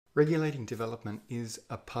Regulating development is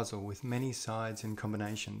a puzzle with many sides and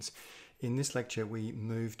combinations. In this lecture, we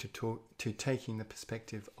move to taking the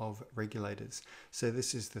perspective of regulators. So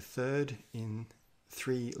this is the third in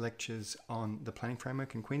 3 lectures on the planning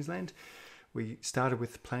framework in Queensland. We started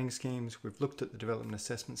with planning schemes, we've looked at the development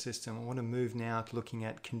assessment system. I want to move now to looking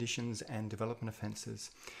at conditions and development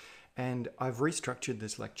offences. And I've restructured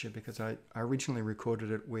this lecture because I originally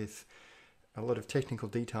recorded it with a lot of technical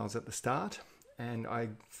details at the start, and I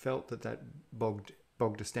felt that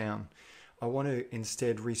bogged us down. I want to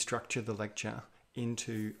instead restructure the lecture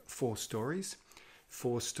into 4 stories,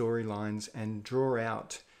 4 storylines, and draw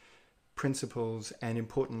out principles and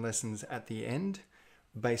important lessons at the end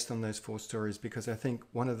based on those 4 stories, because I think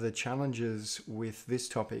one of the challenges with this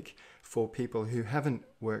topic for people who haven't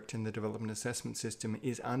worked in the development assessment system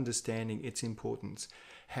is understanding its importance,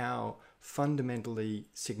 how fundamentally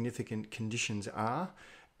significant conditions are,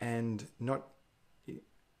 and not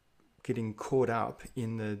getting caught up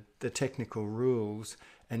in the technical rules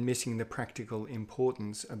and missing the practical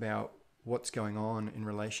importance about what's going on in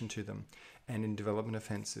relation to them and in development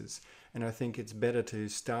offences. And I think it's better to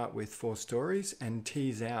start with 4 stories and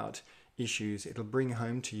tease out issues. It'll bring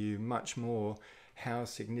home to you much more how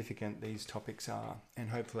significant these topics are, and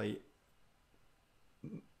hopefully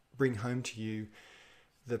bring home to you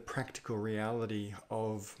the practical reality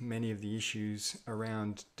of many of the issues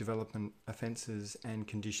around development offences and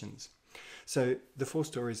conditions. So the 4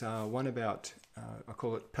 stories are one about, I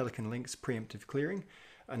call it Pelican Links preemptive clearing,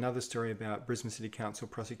 another story about Brisbane City Council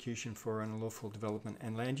prosecution for unlawful development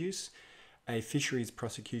and land use, a fisheries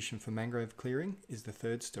prosecution for mangrove clearing is the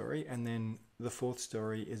 3rd story, and then the 4th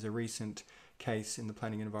story is a recent case in the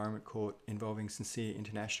Planning and Environment Court involving Sincere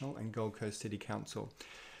International and Gold Coast City Council.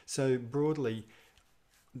 So broadly,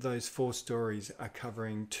 those 4 stories are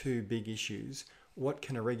covering 2 big issues. What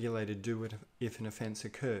can a regulator do if an offence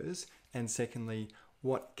occurs? And secondly,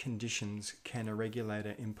 what conditions can a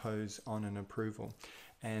regulator impose on an approval?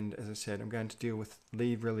 And as I said, I'm going to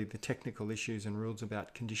leave really the technical issues and rules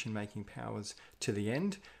about condition making powers to the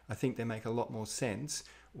end. I think they make a lot more sense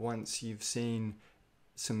once you've seen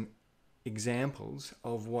some examples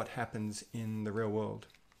of what happens in the real world.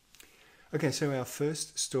 Okay, so our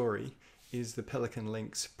first story is the Pelican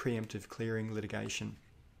Links preemptive clearing litigation.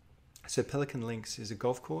 So Pelican Links is a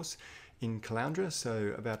golf course in Caloundra,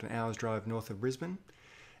 so about an hour's drive north of Brisbane.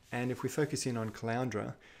 And if we focus in on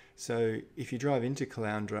Caloundra, so if you drive into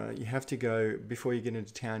Caloundra, you have to go, before you get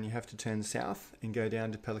into town, you have to turn south and go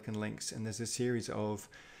down to Pelican Links. And there's a series of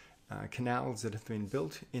canals that have been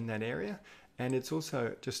built in that area. And it's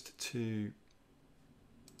also, just to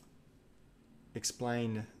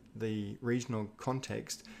explain the regional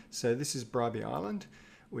context, so this is Bribie Island,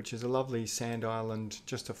 which is a lovely sand island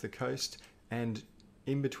just off the coast, and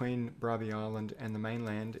in between Bribie Island and the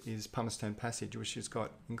mainland is Pumice Passage, which has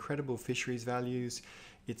got incredible fisheries values.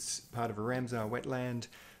 It's part of a Ramsar wetland,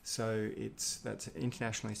 so that's an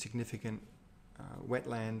internationally significant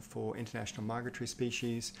wetland for international migratory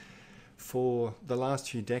species. For the last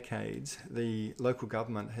few decades, the local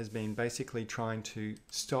government has been basically trying to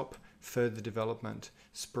stop further development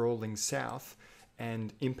sprawling south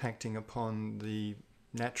and impacting upon the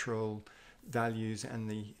natural values and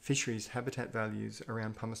the fisheries habitat values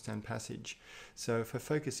around Pumice Passage. So if I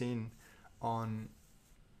focus in on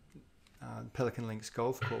Pelican Links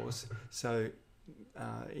golf course, so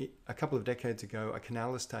a couple of decades ago a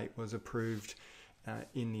canal estate was approved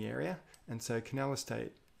in the area, and so canal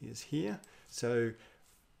estate is here. So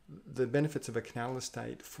the benefits of a canal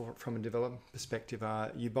estate from a development perspective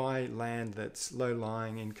are you buy land that's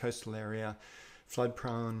low-lying in coastal area,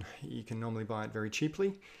 flood-prone. You can normally buy it very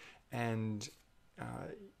cheaply, and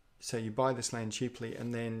so you buy this land cheaply,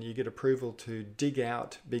 and then you get approval to dig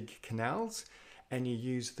out big canals, and you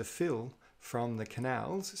use the fill from the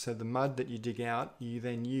canals. So the mud that you dig out, you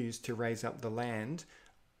then use to raise up the land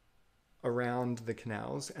around the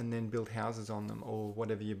canals and then build houses on them, or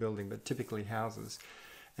whatever you're building, but typically houses.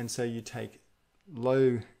 And so you take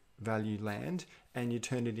low value land and you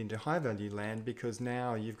turn it into high value land, because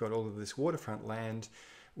now you've got all of this waterfront land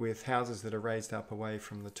with houses that are raised up away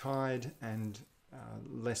from the tide and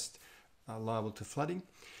less liable to flooding.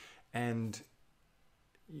 And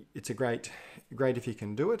it's a great if you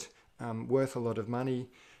can do it, worth a lot of money,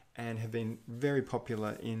 and have been very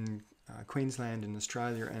popular in Queensland, in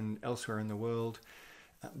Australia and elsewhere in the world,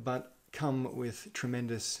 but come with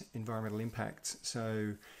tremendous environmental impacts.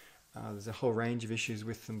 So there's a whole range of issues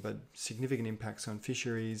with them, but significant impacts on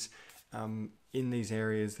fisheries in these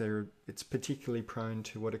areas, it's particularly prone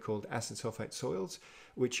to what are called acid sulfate soils,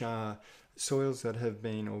 which are soils that have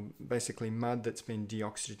been, or basically mud that's been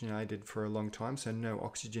deoxygenated for a long time, so no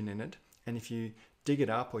oxygen in it. And if you dig it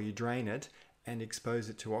up or you drain it and expose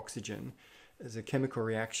it to oxygen, there's a chemical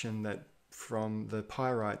reaction that from the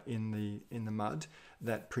pyrite in the mud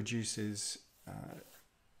that produces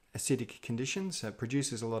acidic conditions, so it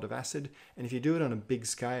produces a lot of acid. And if you do it on a big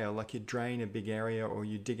scale, like you drain a big area or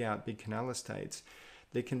you dig out big canal estates,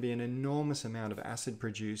 there can be an enormous amount of acid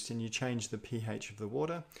produced, and you change the pH of the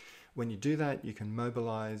water. When you do that, you can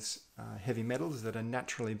mobilize heavy metals that are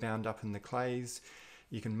naturally bound up in the clays.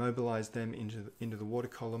 You can mobilize them into the water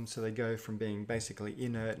column, so they go from being basically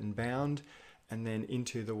inert and bound and then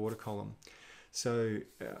into the water column. So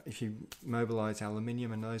if you mobilize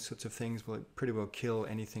aluminium and those sorts of things, well, it pretty well kill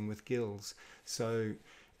anything with gills. So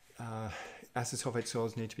acid sulfate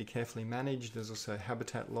soils need to be carefully managed. There's also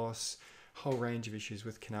habitat loss, whole range of issues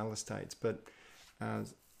with canal estates. But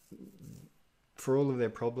for all of their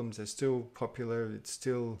problems, they're still popular. It's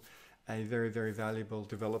still a very, very valuable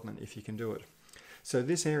development if you can do it. So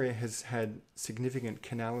this area has had significant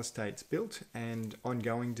canal estates built and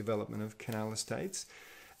ongoing development of canal estates.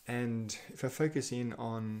 And if I focus in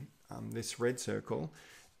on this red circle,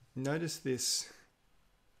 notice this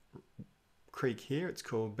creek here. It's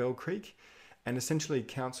called Bell Creek. And essentially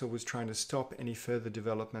council was trying to stop any further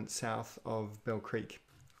development south of Bell Creek.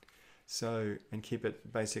 So, and keep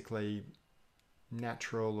it basically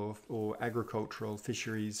natural or agricultural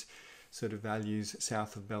fisheries sort of values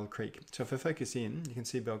south of Bell Creek. So if I focus in, you can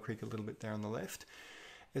see Bell Creek a little bit there on the left.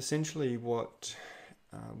 Essentially what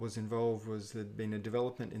was involved was there'd been a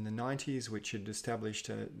development in the 90s which had established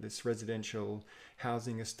this residential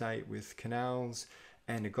housing estate with canals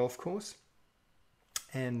and a golf course.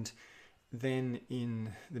 And then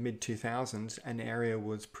in the mid-2000s, an area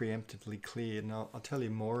was preemptively cleared, and I'll tell you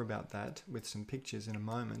more about that with some pictures in a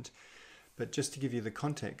moment. But just to give you the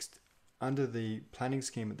context, under the planning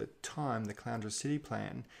scheme at the time, the Caloundra City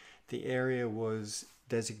Plan, the area was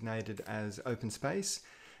designated as open space,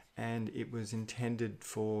 and it was intended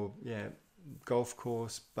for golf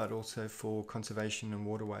course, but also for conservation and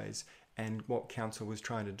waterways. And what council was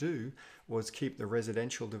trying to do was keep the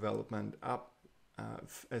residential development up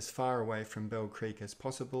as far away from Bell Creek as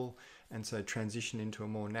possible, and so transition into a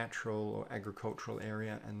more natural or agricultural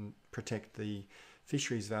area and protect the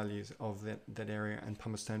fisheries values of that area and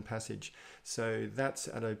Pumice-Stone Passage. So that's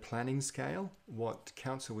at a planning scale what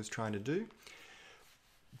council was trying to do.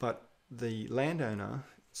 But the landowner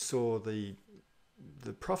saw the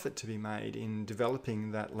profit to be made in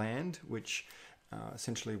developing that land, which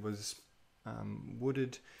essentially was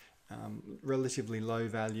wooded, relatively low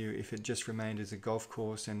value if it just remained as a golf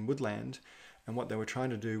course and woodland. And what they were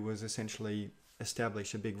trying to do was essentially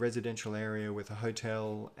establish a big residential area with a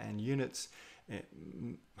hotel and units,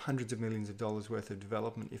 hundreds of millions of dollars worth of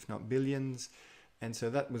development, if not billions. And so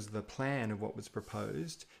that was the plan of what was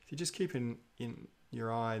proposed. If you just keep in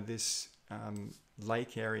your eye this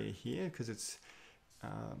lake area here, because it's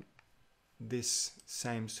this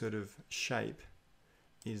same sort of shape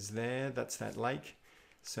is there, that's that lake.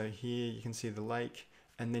 So here you can see the lake,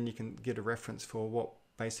 and then you can get a reference for what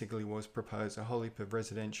basically was proposed, a whole heap of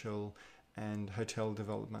residential and hotel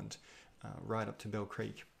development right up to Bell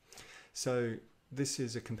Creek. So this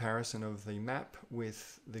is a comparison of the map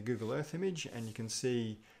with the Google Earth image, and you can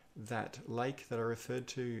see that lake that I referred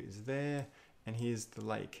to is there, and here's the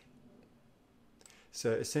lake.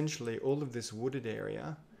 So essentially all of this wooded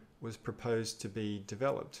area was proposed to be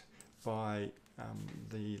developed by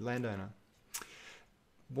the landowner.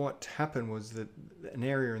 What happened was that an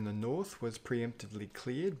area in the north was preemptively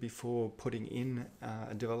cleared before putting in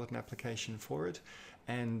a development application for it,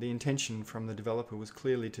 and the intention from the developer was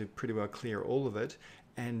clearly to pretty well clear all of it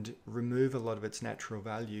and remove a lot of its natural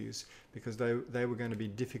values, because they were going to be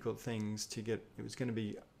difficult things to get. It was going to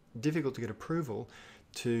be difficult to get approval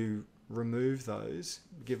to remove those,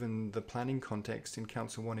 given the planning context and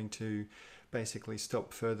council wanting to basically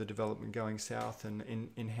stop further development going south and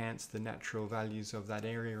enhance the natural values of that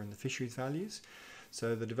area and the fisheries values.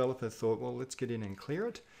 So the developer thought, well, let's get in and clear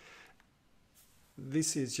it.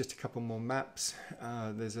 This is just a couple more maps.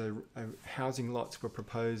 There's a housing lots were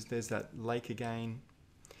proposed. There's that lake again,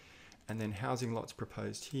 and then housing lots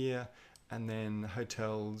proposed here, and then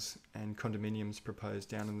hotels and condominiums proposed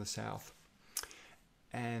down in the south,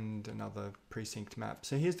 and another precinct map.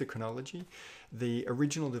 So here's the chronology. The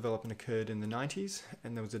original development occurred in the 90s,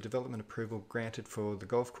 and there was a development approval granted for the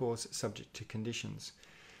golf course subject to conditions.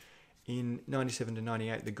 In 97 to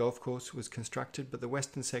 98, the golf course was constructed, but the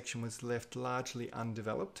western section was left largely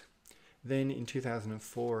undeveloped. Then in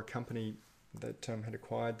 2004, a company that had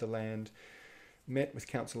acquired the land met with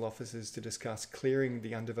council officers to discuss clearing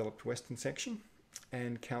the undeveloped western section,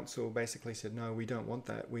 and council basically said, no, we don't want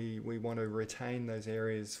that. We want to retain those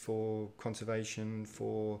areas for conservation,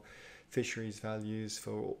 for fisheries values,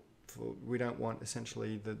 for we don't want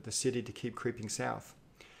essentially the city to keep creeping south.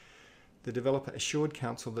 The developer assured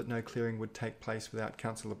council that no clearing would take place without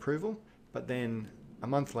council approval, but then a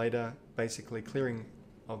month later, basically clearing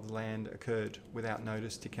of the land occurred without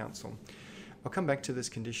notice to council. I'll come back to this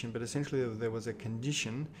condition, but essentially there was a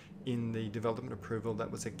condition in the development approval that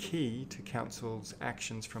was a key to council's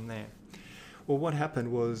actions from there. Well, what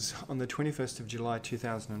happened was on the 21st of July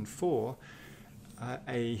 2004,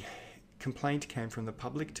 a complaint came from the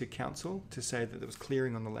public to council to say that there was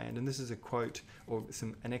clearing on the land, and this is a quote or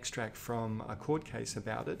an extract from a court case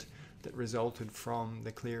about it that resulted from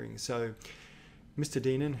the clearing. So Mr.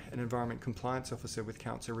 Deenan, an Environment Compliance Officer with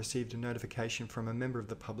Council, received a notification from a member of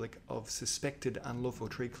the public of suspected unlawful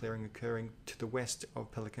tree clearing occurring to the west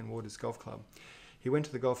of Pelican Waters Golf Club. He went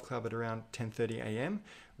to the golf club at around 10:30 a.m.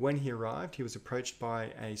 When he arrived, he was approached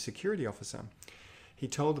by a security officer. He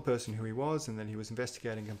told the person who he was and that he was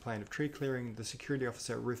investigating a complaint of tree clearing. The security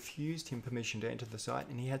officer refused him permission to enter the site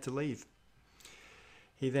and he had to leave.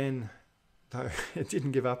 He then, though it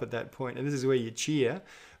didn't give up at that point, and this is where you cheer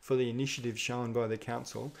for the initiative shown by the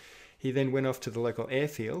council, he then went off to the local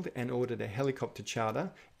airfield and ordered a helicopter charter,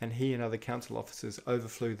 and he and other council officers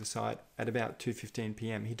overflew the site at about 2:15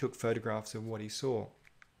 p.m. He took photographs of what he saw.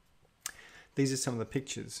 These are some of the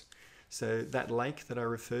pictures. So that lake that I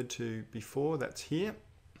referred to before, that's here.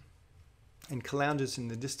 And Calounder's in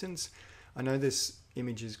the distance. I know this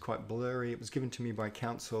image is quite blurry. It was given to me by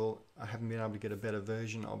council. I haven't been able to get a better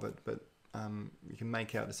version of it, but you can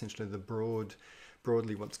make out essentially the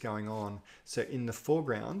broadly what's going on. So in the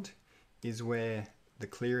foreground is where the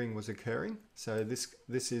clearing was occurring. So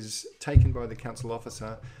this is taken by the council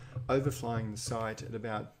officer overflying the site at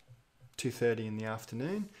about 2:30 in the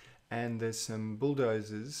afternoon, and there's some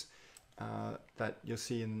bulldozers that you'll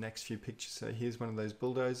see in the next few pictures. So here's one of those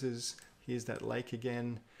bulldozers, here's that lake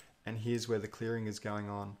again, and here's where the clearing is going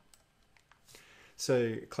on.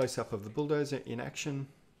 So close up of the bulldozer in action.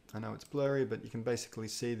 I know it's blurry, but you can basically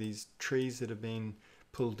see these trees that have been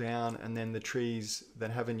pulled down, and then the trees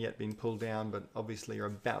that haven't yet been pulled down but obviously are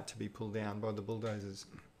about to be pulled down by the bulldozers.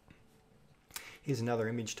 Here's another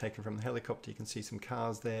image taken from the helicopter. You can see some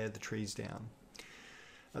cars there, the trees down.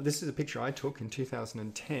 This is a picture I took in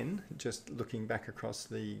 2010, just looking back across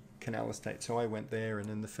the canal estate. So I went there, and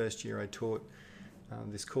in the first year I taught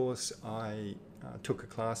this course, I took a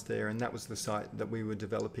class there, and that was the site that we were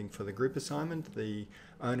developing for the group assignment. The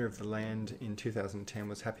owner of the land in 2010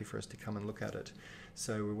 was happy for us to come and look at it.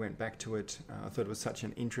 So we went back to it. I thought it was such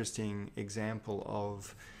an interesting example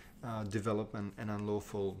of development and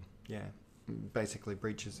unlawful, basically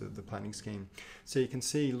breaches of the planning scheme. So you can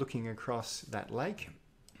see looking across that lake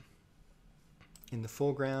in the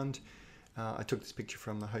foreground, I took this picture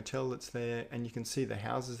from the hotel that's there, and you can see the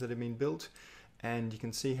houses that have been built, and you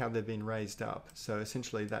can see how they've been raised up. So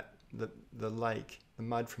essentially that the lake, the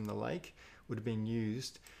mud from the lake would have been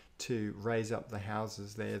used to raise up the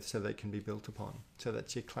houses there so they can be built upon. So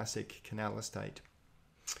that's your classic canal estate.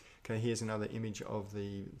 Okay, here's another image of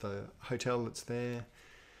the hotel that's there.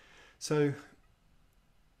 So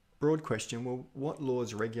broad question, well, what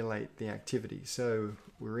laws regulate the activity? So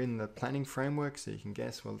we're in the planning framework, so you can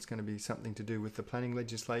guess, well, it's going to be something to do with the planning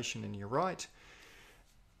legislation, and you're right.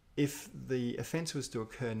 If the offence was to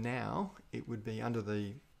occur now, it would be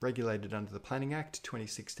regulated under the Planning Act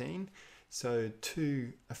 2016. So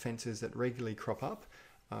two offences that regularly crop up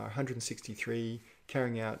are 163,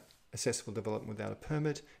 carrying out accessible development without a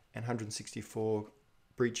permit, and 164,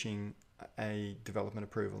 breaching a development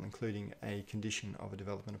approval, including a condition of a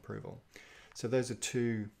development approval. So those are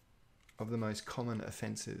two of the most common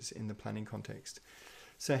offences in the planning context.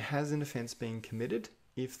 So has an offence been committed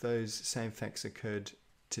if those same facts occurred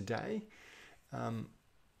today?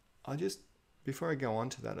 Before I go on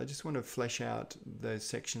to that, I just want to flesh out those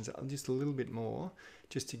sections just a little bit more,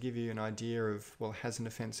 just to give you an idea of, well, has an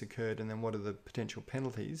offence occurred, and then what are the potential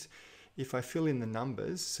penalties? If I fill in the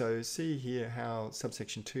numbers, so see here how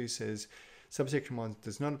subsection 2 says, subsection 1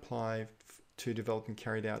 does not apply to development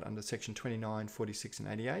carried out under section 29, 46 and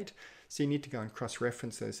 88. So you need to go and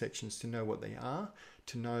cross-reference those sections to know what they are,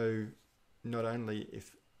 to know not only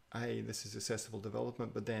if this is accessible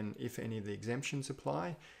development, but then if any of the exemptions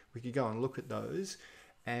apply. We could go and look at those,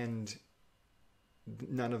 and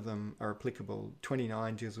none of them are applicable.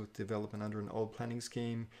 29 deals with development under an old planning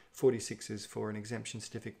scheme, 46 is for an exemption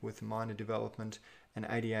certificate with minor development, and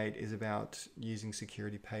 88 is about using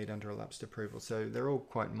security paid under elapsed approval. So they're all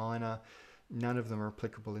quite minor. None of them are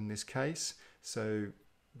applicable in this case. So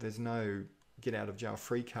there's no get out of jail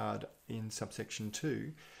free card in subsection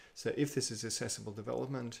 2. So if this is accessible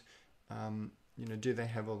development, do they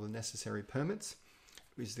have all the necessary permits?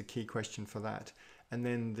 Is the key question for that. And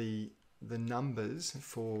then the numbers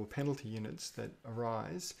for penalty units that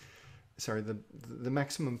arise, the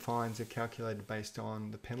maximum fines are calculated based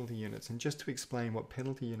on the penalty units. And just to explain what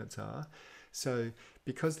penalty units are, so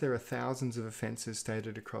because there are thousands of offences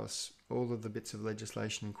stated across all of the bits of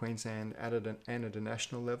legislation in Queensland and at a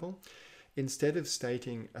national level, instead of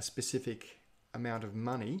stating a specific amount of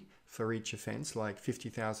money for each offence, like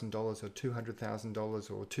 $50,000 or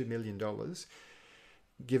 $200,000 or $2 million,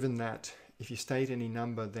 given that if you state any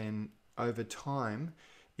number, then over time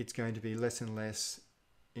it's going to be less and less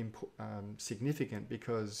significant,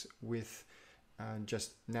 because with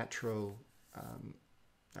just natural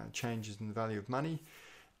changes in the value of money,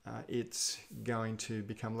 it's going to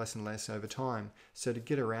become less and less over time. So to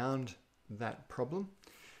get around that problem,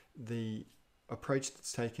 the approach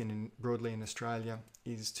that's taken broadly in Australia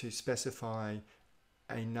is to specify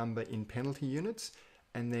a number in penalty units,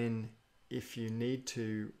 and then if you need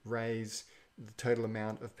to raise the total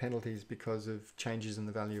amount of penalties because of changes in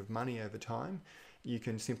the value of money over time, you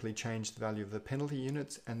can simply change the value of the penalty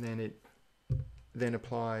units, and then it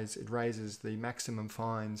raises the maximum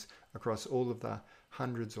fines across all of the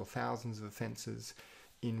hundreds or thousands of offences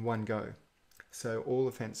in one go. So all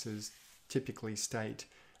offences typically state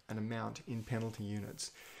an amount in penalty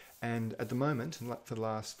units. And at the moment, for the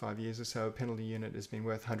last 5 years or so, a penalty unit has been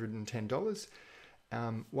worth $110.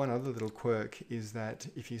 One other little quirk is that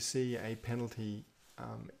if you see a penalty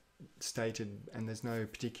stated and there's no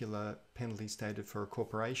particular penalty stated for a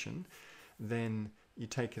corporation, then you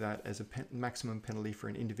take that as a maximum penalty for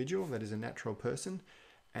an individual, that is a natural person,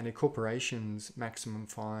 and a corporation's maximum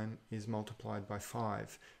fine is multiplied by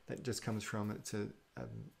 5. That just comes from, it's a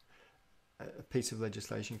piece of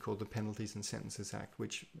legislation called the Penalties and Sentences Act,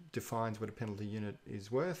 which defines what a penalty unit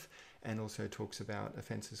is worth and also talks about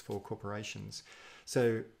offences for corporations.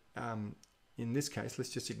 So in this case, let's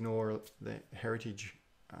just ignore the heritage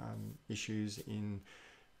issues in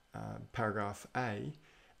paragraph A,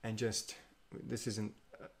 and this isn't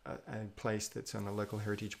a place that's on a local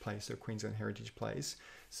heritage place or Queensland heritage place.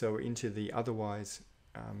 So we're into the otherwise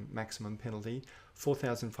maximum penalty,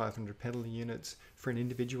 4,500 penalty units. For an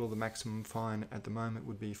individual, the maximum fine at the moment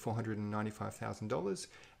would be $495,000,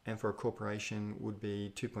 and for a corporation would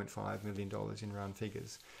be $2.5 million in round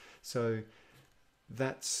figures. So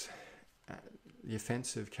that's the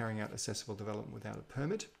offence of carrying out accessible development without a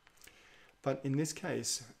permit. But in this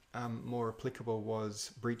case, more applicable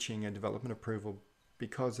was breaching a development approval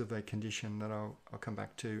because of a condition that I'll come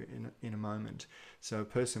back to in a moment. So a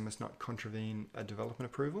person must not contravene a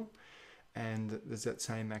development approval, and there's that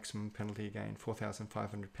same maximum penalty again,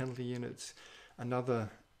 4,500 penalty units. Another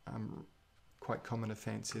quite common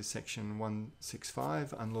offence is section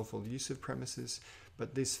 165, unlawful use of premises,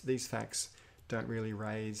 but these facts don't really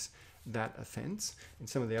raise that offence. In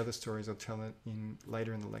some of the other stories I'll tell it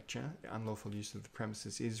later in the lecture, unlawful use of the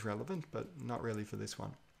premises is relevant, but not really for this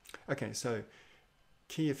one. Okay, so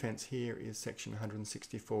key offence here is section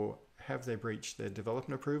 164. Have they breached their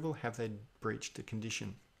development approval? Have they breached a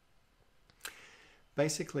condition?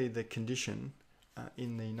 Basically, the condition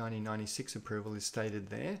in the 1996 approval is stated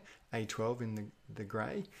there, A12 in the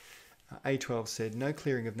grey. A12 said, no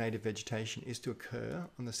clearing of native vegetation is to occur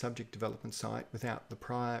on the subject development site without the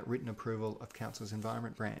prior written approval of Council's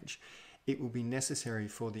Environment Branch. It will be necessary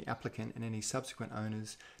for the applicant and any subsequent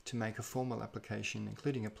owners to make a formal application,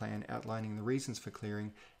 including a plan outlining the reasons for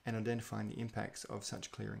clearing and identifying the impacts of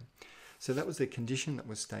such clearing. So that was the condition that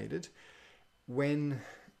was stated. When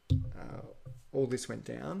all this went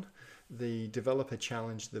down, the developer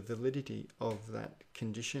challenged the validity of that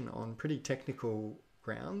condition on pretty technical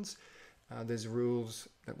grounds. There's rules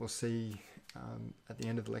that we'll see at the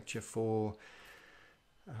end of the lecture for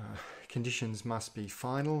conditions must be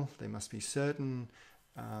final, they must be certain.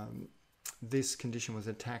 This condition was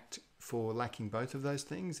attacked for lacking both of those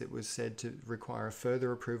things. It was said to require a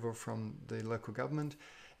further approval from the local government.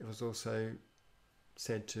 It was also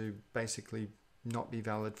said to basically not be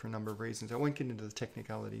valid for a number of reasons. I won't get into the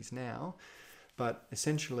technicalities now, but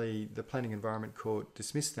essentially the Planning Environment Court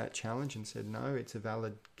dismissed that challenge and said no, it's a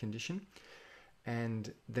valid condition.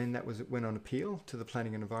 And then that went on appeal to the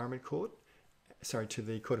Planning and Environment Court, to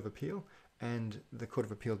the Court of Appeal, and the Court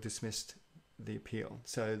of Appeal dismissed the appeal.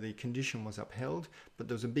 So the condition was upheld, but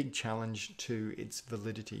there was a big challenge to its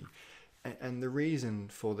validity. And the reason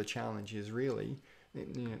for the challenge is really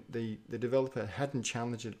The developer hadn't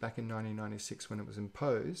challenged it back in 1996 when it was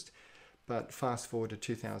imposed, but fast forward to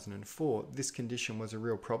 2004, this condition was a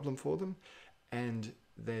real problem for them, and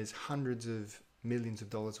there's hundreds of millions of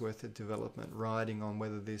dollars worth of development riding on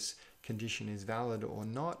whether this condition is valid or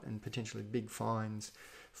not, and potentially big fines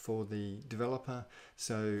for the developer.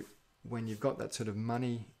 So when you've got that sort of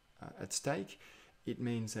money at stake, it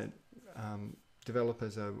means that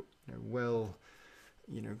developers are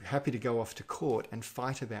happy to go off to court and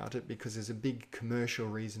fight about it, because there's a big commercial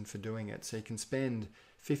reason for doing it. So you can spend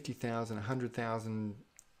 $50,000, $100,000,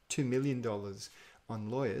 $2 million on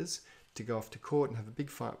lawyers to go off to court and have a big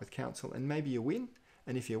fight with council, and maybe you win,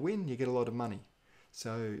 and if you win, you get a lot of money.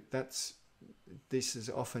 So this is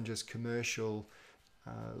often just commercial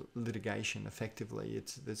litigation. Effectively,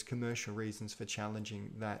 there's commercial reasons for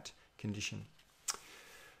challenging that condition.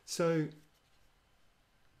 So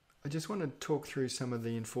I just want to talk through some of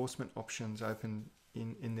the enforcement options open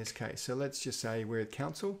in this case. So let's just say we're at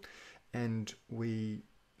council and we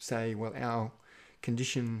say, well, our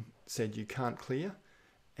condition said you can't clear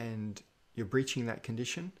and you're breaching that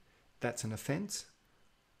condition. That's an offence.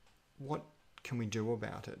 What can we do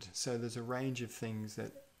about it? So there's a range of things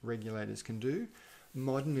that regulators can do.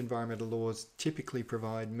 Modern environmental laws typically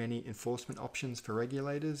provide many enforcement options for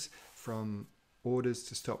regulators, from orders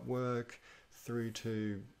to stop work through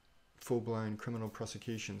to full-blown criminal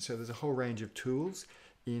prosecution. So there's a whole range of tools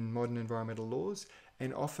in modern environmental laws,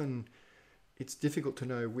 and often it's difficult to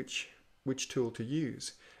know which tool to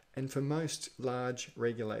use. And for most large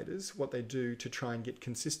regulators, what they do to try and get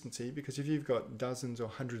consistency, because if you've got dozens or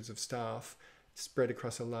hundreds of staff spread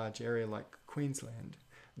across a large area like Queensland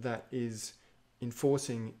that is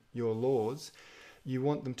enforcing your laws, you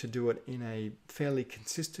want them to do it in a fairly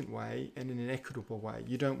consistent way and in an equitable way.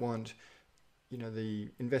 You don't want the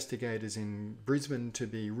investigators in Brisbane to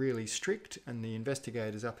be really strict and the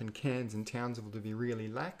investigators up in Cairns and Townsville to be really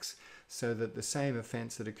lax, so that the same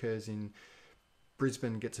offence that occurs in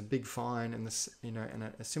Brisbane gets a big fine, and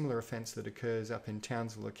a similar offence that occurs up in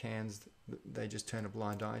Townsville or Cairns, they just turn a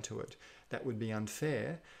blind eye to it. That would be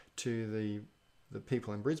unfair to the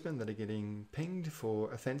people in Brisbane that are getting pinged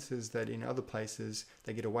for offences that in other places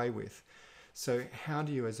they get away with. So how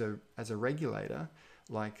do you, as a regulator,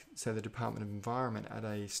 like say the Department of Environment at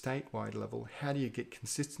a statewide level, how do you get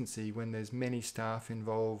consistency when there's many staff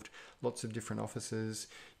involved, lots of different officers,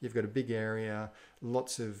 you've got a big area,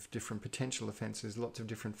 lots of different potential offences, lots of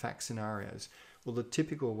different fact scenarios? Well, the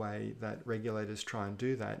typical way that regulators try and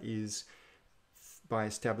do that is by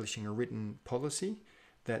establishing a written policy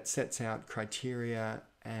that sets out criteria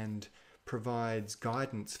and provides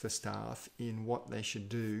guidance for staff in what they should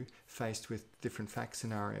do faced with different fact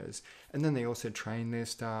scenarios. And then they also train their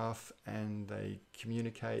staff and they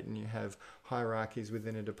communicate, and you have hierarchies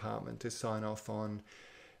within a department to sign off on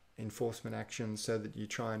enforcement actions, so that you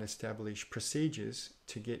try and establish procedures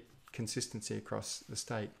to get consistency across the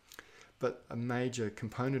state. But a major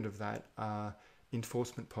component of that are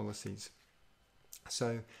enforcement policies.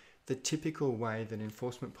 So the typical way that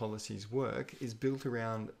enforcement policies work is built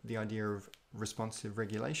around the idea of responsive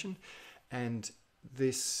regulation, and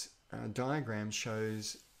this diagram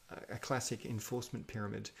shows a classic enforcement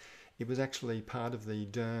pyramid. It was actually part of the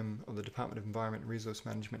DERM, or the Department of Environment and Resource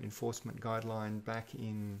Management Enforcement Guideline, back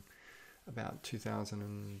in about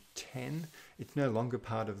 2010. It's no longer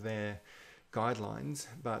part of their guidelines,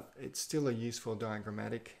 but it's still a useful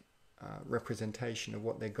diagrammatic representation of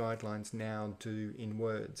what their guidelines now do in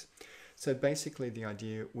words. So basically the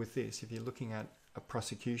idea with this, if you're looking at a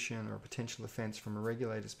prosecution or a potential offence from a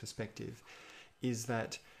regulator's perspective, is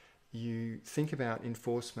that you think about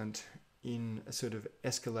enforcement in a sort of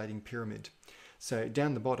escalating pyramid. So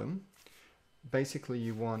down the bottom, basically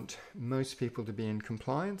you want most people to be in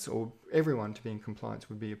compliance, or everyone to be in compliance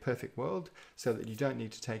would be a perfect world, so that you don't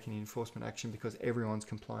need to take any enforcement action because everyone's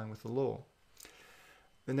complying with the law.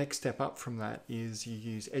 The next step up from that is you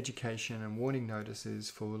use education and warning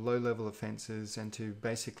notices for low-level offences and to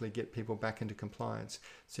basically get people back into compliance.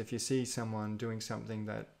 So if you see someone doing something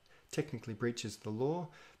that technically breaches the law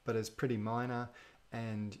but is pretty minor,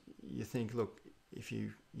 and you think, look, if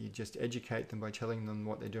you just educate them by telling them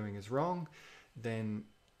what they're doing is wrong, then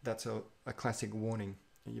that's a classic warning.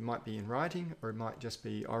 You might be in writing, or it might just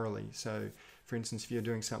be orally. So for instance, if you're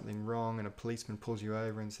doing something wrong and a policeman pulls you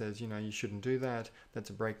over and says, you shouldn't do that, that's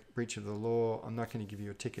a breach of the law, I'm not going to give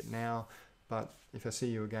you a ticket now, but if I see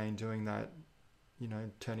you again doing that,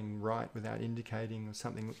 turning right without indicating, or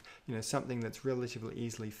something, something that's relatively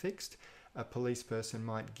easily fixed, a police person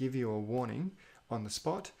might give you a warning on the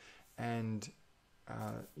spot, and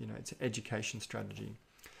it's an education strategy.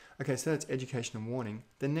 Okay, so that's education and warning.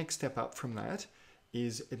 The next step up from that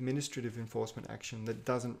is administrative enforcement action that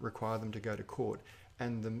doesn't require them to go to court.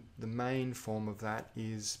 And the main form of that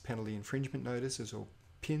is penalty infringement notices, or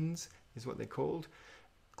PINs is what they're called,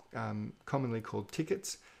 commonly called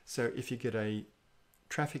tickets. So if you get a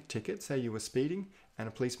traffic ticket, say you were speeding and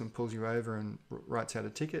a policeman pulls you over and writes out a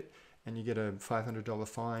ticket, and you get a $500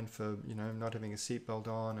 fine for not having a seatbelt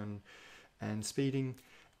on and speeding,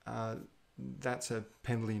 that's a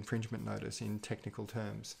penalty infringement notice in technical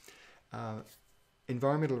terms.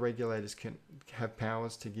 Environmental regulators can have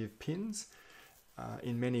powers to give PINs for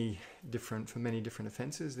many different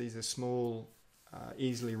offences. These are small,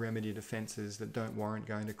 easily remedied offences that don't warrant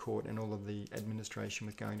going to court and all of the administration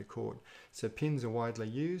with going to court. So PINs are widely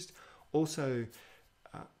used. Also,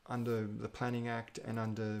 under the Planning Act and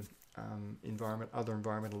under other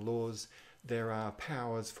environmental laws, there are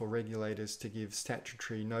powers for regulators to give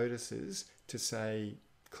statutory notices to say,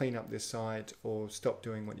 clean up this site or stop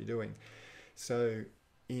doing what you're doing. So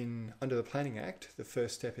under the Planning Act, the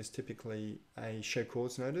first step is typically a show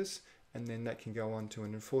cause notice, and then that can go on to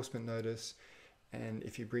an enforcement notice, and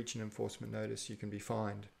if you breach an enforcement notice, you can be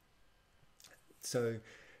fined. So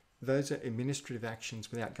those are administrative actions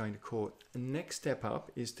without going to court. The next step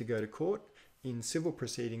up is to go to court in civil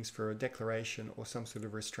proceedings for a declaration or some sort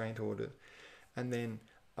of restraint order. And then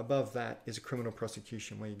above that is a criminal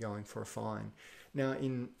prosecution where you're going for a fine. Now,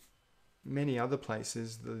 in many other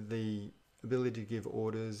places, the ability to give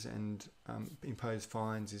orders and impose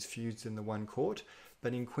fines is fused in the one court.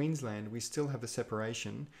 But in Queensland, we still have a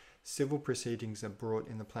separation. Civil proceedings are brought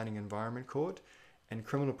in the Planning Environment Court, and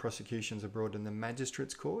criminal prosecutions are brought in the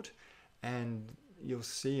Magistrates Court. And you'll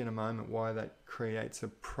see in a moment why that creates a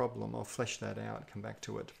problem. I'll flesh that out, come back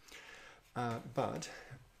to it. But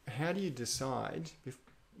how do you decide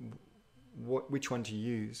which one to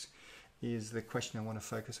use is the question I want to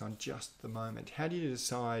focus on just at the moment. How do you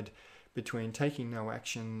decide between taking no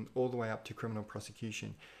action all the way up to criminal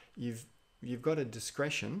prosecution? You've got a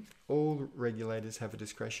discretion. All regulators have a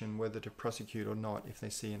discretion whether to prosecute or not if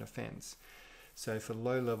they see an offence. So for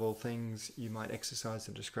low-level things, you might exercise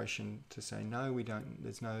the discretion to say no, we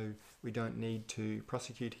don't need to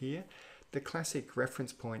prosecute here. The classic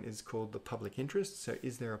reference point is called the public interest. So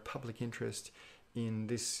is there a public interest in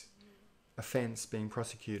this offence being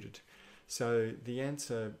prosecuted? So the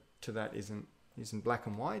answer to that isn't black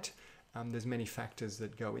and white. There's many factors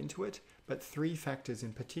that go into it, but three factors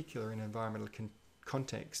in particular in environmental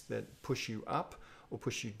context that push you up or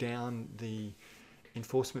push you down the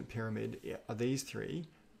enforcement pyramid are these three: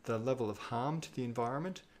 the level of harm to the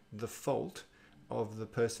environment, the fault of the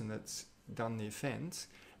person that's done the offence,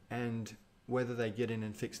 and whether they get in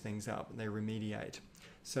and fix things up, they remediate.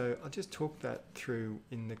 So I'll just talk that through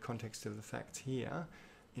in the context of the facts here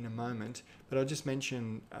in a moment, but I'll just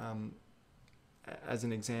mention as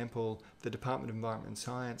an example, the Department of Environment and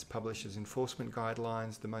Science publishes enforcement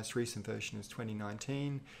guidelines. The most recent version is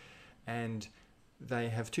 2019, and they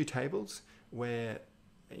have two tables where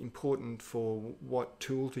important for what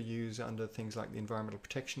tool to use under things like the Environmental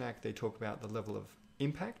Protection Act. They talk about the level of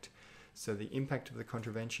impact. So the impact of the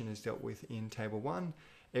contravention is dealt with in Table 1,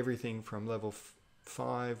 everything from level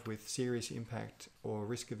 5 with serious impact or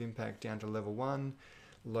risk of impact down to level 1,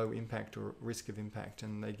 low impact or risk of impact,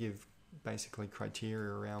 and they give basically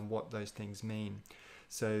criteria around what those things mean.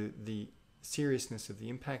 So the seriousness of the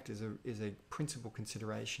impact is a principal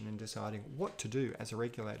consideration in deciding what to do as a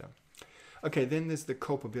regulator. Okay, then there's the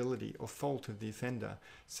culpability or fault of the offender.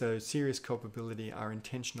 So serious culpability are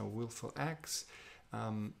intentional willful acts,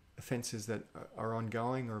 offences that are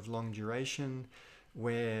ongoing or of long duration,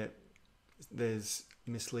 where there's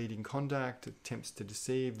misleading conduct, attempts to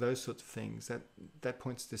deceive, those sorts of things. That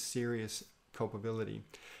points to serious culpability.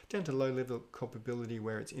 Down to low-level culpability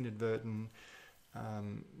where it's inadvertent,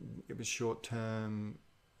 it was short-term,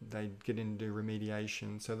 they get into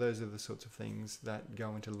remediation. So those are the sorts of things that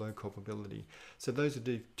go into low culpability. So those are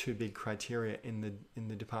the two big criteria in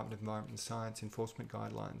the Department of Environment and Science enforcement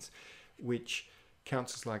guidelines, which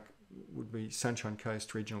councils like would be Sunshine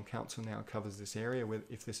Coast Regional Council now covers this area. Where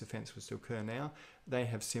if this offence was to occur now, they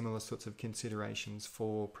have similar sorts of considerations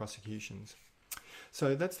for prosecutions.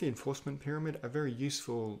 So that's the enforcement pyramid, a very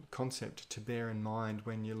useful concept to bear in mind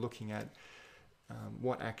when you're looking at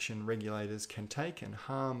what action regulators can take, and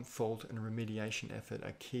harm, fault and remediation effort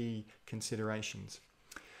are key considerations.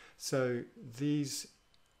 So these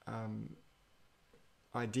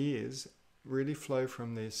ideas really flow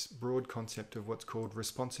from this broad concept of what's called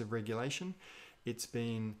responsive regulation. It's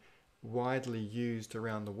been widely used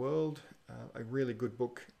around the world. A really good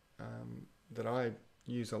book that I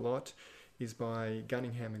use a lot is by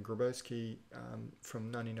Gunningham and Grabowski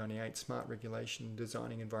from 1998, Smart Regulation,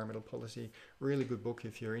 Designing Environmental Policy. Really good book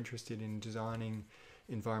if you're interested in designing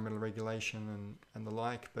environmental regulation and the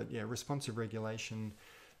like. But yeah, responsive regulation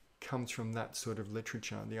comes from that sort of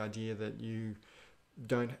literature, the idea that you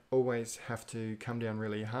don't always have to come down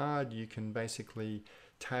really hard. You can basically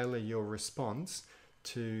tailor your response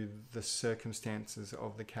to the circumstances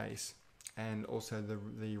of the case and also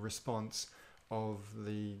the response of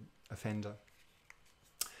the offender.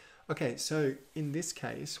 Okay, so in this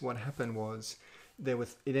case, what happened was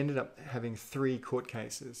it ended up having 3 court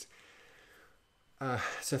cases.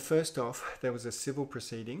 So first off, there was a civil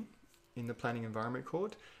proceeding in the Planning Environment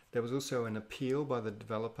Court. There was also an appeal by the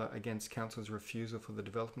developer against council's refusal for the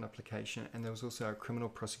development application, and there was also a criminal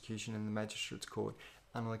prosecution in the Magistrates Court,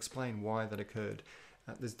 and I'll explain why that occurred.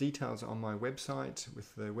 There's details on my website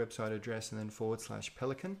with the website address and then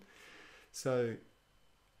 /Pelican. So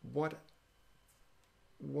what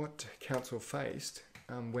council faced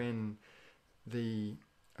when the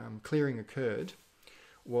clearing occurred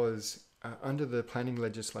was under the planning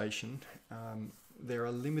legislation, there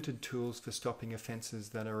are limited tools for stopping offences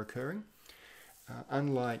that are occurring.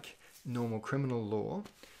 Unlike normal criminal law,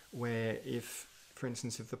 where for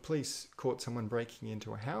instance, if the police caught someone breaking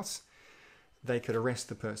into a house, they could arrest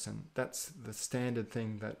the person. That's the standard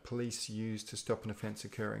thing that police use to stop an offence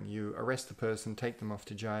occurring. You arrest the person, take them off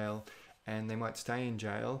to jail, and they might stay in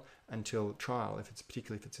jail until trial,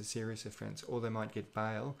 particularly if it's a serious offence, or they might get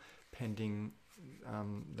bail pending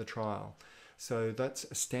the trial. So that's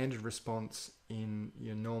a standard response in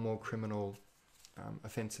your normal criminal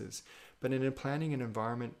offences. But in a planning and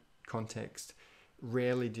environment context,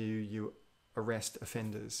 rarely do you arrest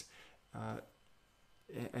offenders.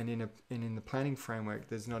 And in the planning framework,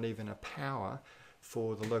 there's not even a power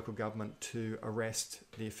for the local government to arrest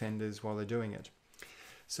the offenders while they're doing it.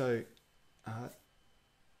 So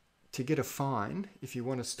to get a fine, if you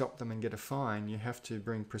want to stop them and get a fine, you have to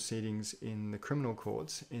bring proceedings in the criminal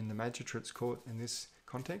courts, in the Magistrates Court in this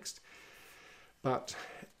context. But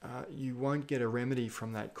you won't get a remedy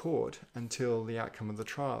from that court until the outcome of the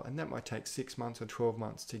trial, and that might take 6 months or 12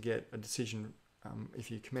 months to get a decision.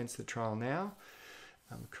 If you commence the trial now,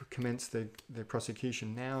 commence the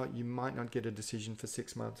prosecution now, you might not get a decision for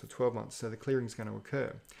 6 months or 12 months, so the clearing is going to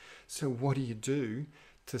occur. So what do you do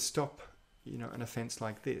to stop an offence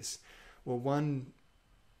like this? Well, one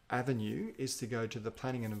avenue is to go to the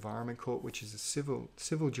Planning and Environment Court, which is a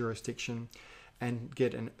civil jurisdiction, and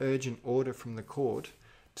get an urgent order from the court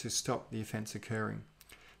to stop the offence occurring.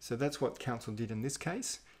 So that's what council did in this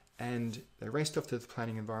case, and they raced off to the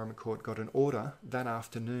Planning and Environment Court, got an order that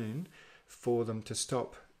afternoon for them to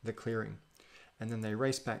stop the clearing. And then they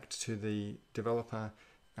raced back to the developer,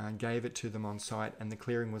 gave it to them on site, and the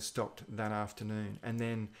clearing was stopped that afternoon. And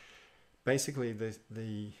then basically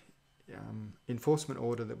the enforcement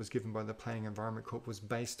order that was given by the Planning and Environment Court was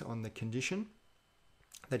based on the condition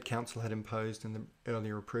that council had imposed in the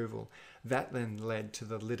earlier approval. That then led to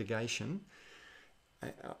the litigation,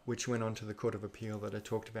 which went on to the Court of Appeal that I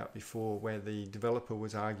talked about before, where the developer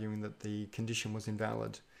was arguing that the condition was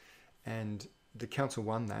invalid. And the council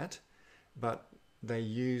won that, but they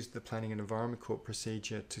used the Planning and Environment Court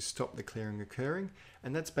procedure to stop the clearing occurring.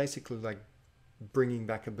 And that's basically like bringing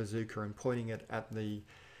back a bazooka and pointing it at the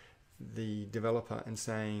developer and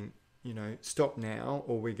saying, stop now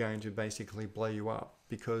or we're going to basically blow you up.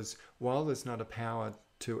 Because while there's not a power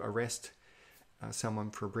to arrest someone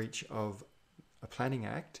for a breach of a planning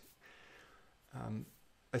act,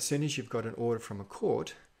 as soon as you've got an order from a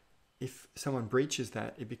court, if someone breaches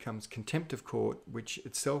that, it becomes contempt of court, which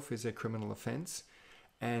itself is a criminal offence,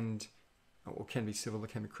 or can be civil, it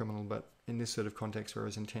can be criminal, but in this sort of context,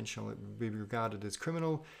 whereas intentional, it would be regarded as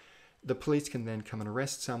criminal. The police can then come and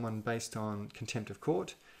arrest someone based on contempt of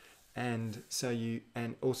court, and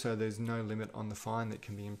also there's no limit on the fine that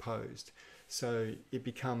can be imposed. So it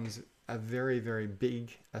becomes a very, very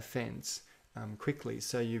big offence quickly.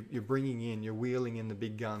 So you're wheeling in the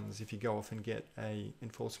big guns if you go off and get a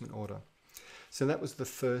enforcement order. So that was the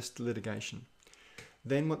first litigation.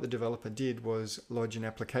 Then what the developer did was lodge an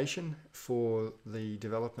application for the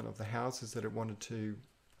development of the houses that it wanted to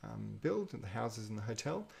build, and the houses in the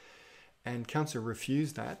hotel. And council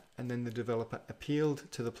refused that, and then the developer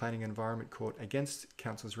appealed to the Planning and Environment Court against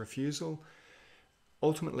council's refusal.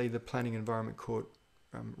 Ultimately, the Planning and Environment Court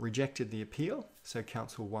rejected the appeal, so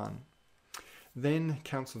council won. Then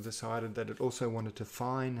council decided that it also wanted to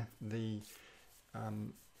fine the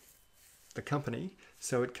company,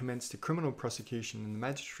 so it commenced a criminal prosecution in the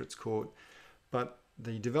Magistrates Court, but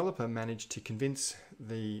the developer managed to convince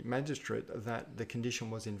the magistrate that the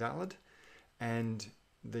condition was invalid, and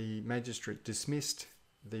the magistrate dismissed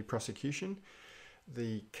the prosecution.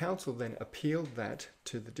 The council then appealed that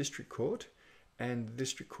to the district court, and the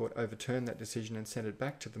district court overturned that decision and sent it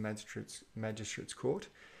back to the magistrate's court.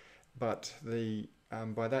 But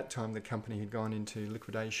by that time, the company had gone into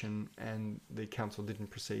liquidation and the council didn't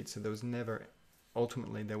proceed. So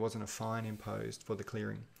ultimately, there wasn't a fine imposed for the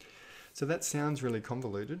clearing. So that sounds really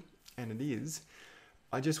convoluted, and it is.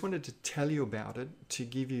 I just wanted to tell you about it to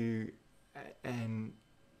give you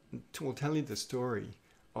tell you the story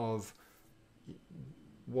of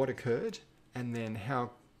what occurred and then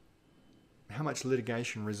how much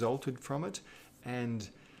litigation resulted from it and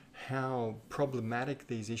how problematic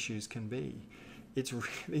these issues can be.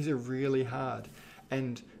 These are really hard.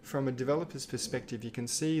 And from a developer's perspective, you can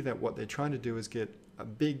see that what they're trying to do is get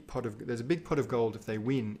there's a big pot of gold if they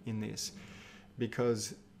win in this,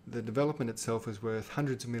 because the development itself is worth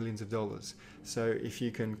hundreds of millions of dollars. So if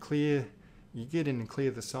you can you get in and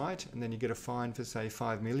clear the site, and then you get a fine for say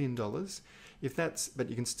 $5 million. But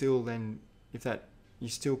you can still then, you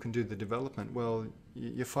still can do the development. Well,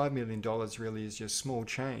 your $5 million really is just small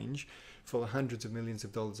change for the hundreds of millions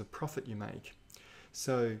of dollars of profit you make.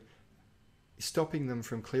 So stopping them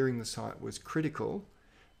from clearing the site was critical,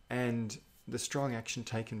 and the strong action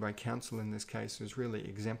taken by council in this case was really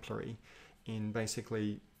exemplary in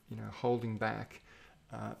basically, holding back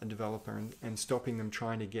a developer and stopping them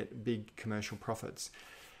trying to get big commercial profits.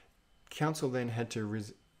 Council then had to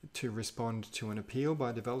respond to an appeal by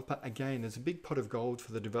a developer. Again, there's a big pot of gold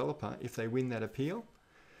for the developer if they win that appeal.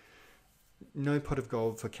 No pot of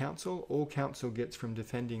gold for council. All council gets from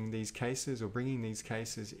defending these cases or bringing these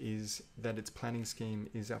cases is that its planning scheme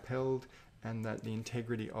is upheld and that the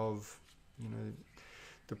integrity of,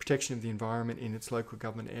 the protection of the environment in its local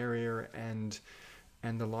government area and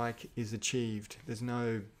the like is achieved. There's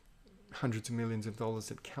no hundreds of millions of dollars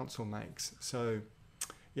that council makes. So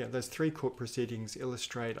yeah, those three court proceedings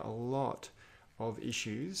illustrate a lot of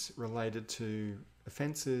issues related to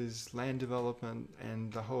offences, land development,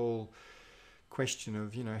 and the whole question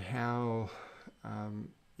of, how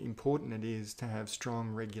important it is to have strong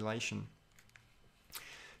regulation.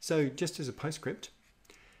 So just as a postscript,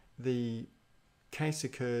 the case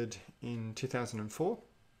occurred in 2004.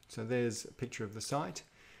 So there's a picture of the site.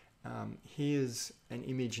 Here's an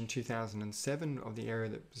image in 2007 of the area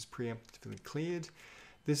that was preemptively cleared.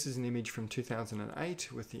 This is an image from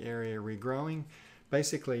 2008 with the area regrowing.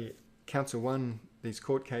 Basically, council won these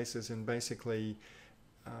court cases, and basically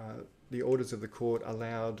the orders of the court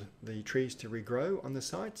allowed the trees to regrow on the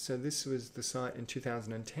site. So this was the site in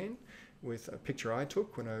 2010 with a picture I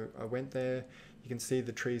took when I went there. You can see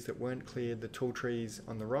the trees that weren't cleared, the tall trees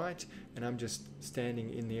on the right, and I'm just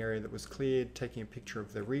standing in the area that was cleared, taking a picture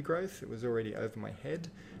of the regrowth. It was already over my head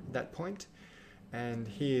at that point. And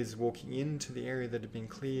here's walking into the area that had been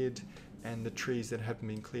cleared and the trees that haven't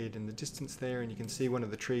been cleared in the distance there. And you can see one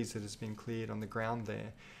of the trees that has been cleared on the ground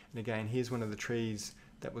there. And again, here's one of the trees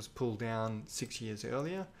that was pulled down 6 years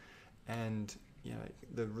earlier. And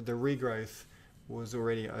the regrowth was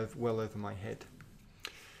already well over my head.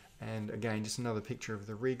 And again, just another picture of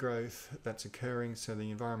the regrowth that's occurring. So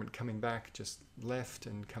the environment coming back, just left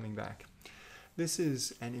and coming back. This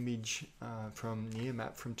is an image from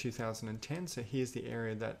NearMap from 2010. So here's the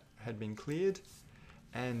area that had been cleared.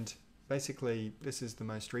 And basically, this is the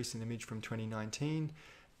most recent image from 2019.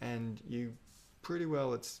 And you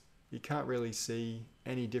can't really see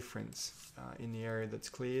any difference in the area that's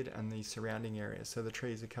cleared and the surrounding area. So the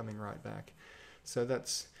trees are coming right back. So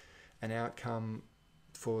that's an outcome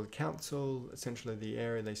for the council. Essentially, the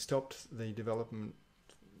area they stopped the development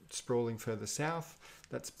sprawling further south.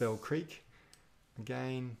 That's Bell Creek.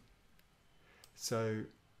 Again, so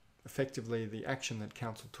effectively the action that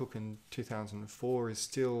council took in 2004 is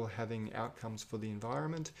still having outcomes for the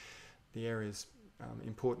environment. The area is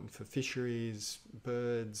important for fisheries,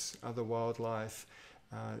 birds, other wildlife.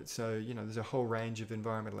 So there's a whole range of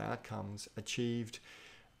environmental outcomes achieved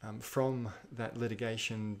from that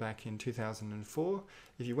litigation back in 2004.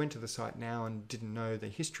 If you went to the site now and didn't know the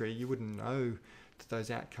history, you wouldn't know that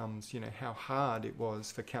those outcomes, how hard it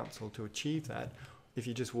was for council to achieve that. If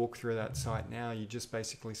you just walk through that site now, you just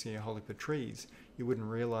basically see a whole heap of trees. You wouldn't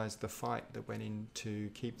realise the fight that went in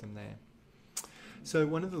to keep them there. So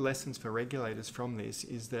one of the lessons for regulators from this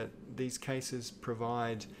is that these cases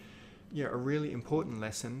provide a really important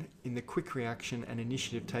lesson in the quick reaction and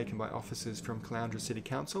initiative taken by officers from Caloundra City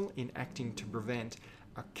Council in acting to prevent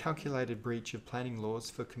a calculated breach of planning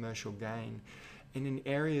laws for commercial gain. And in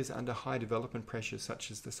areas under high development pressure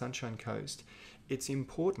such as the Sunshine Coast, it's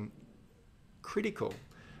important, critical,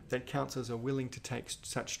 that councils are willing to take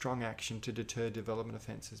such strong action to deter development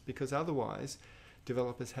offences, because otherwise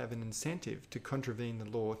developers have an incentive to contravene the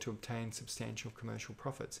law to obtain substantial commercial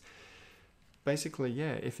profits. Basically,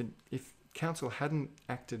 yeah, if council hadn't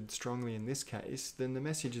acted strongly in this case, then the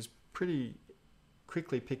message is pretty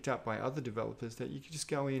quickly picked up by other developers that you could just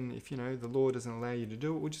go in, if the law doesn't allow you to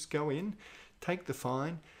do it, we'll just go in, take the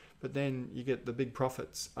fine, but then you get the big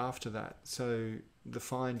profits after that. So the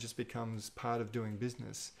fine just becomes part of doing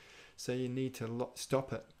business. So you need to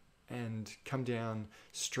stop it and come down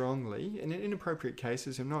strongly. And in inappropriate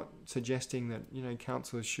cases, I'm not suggesting that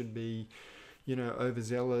councillors should be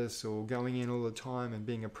overzealous or going in all the time and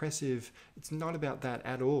being oppressive. It's not about that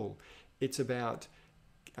at all. It's about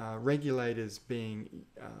regulators being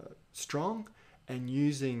strong and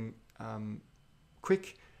using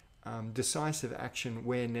quick, decisive action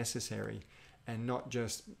where necessary, and not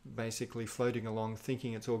just basically floating along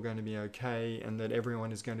thinking it's all going to be okay and that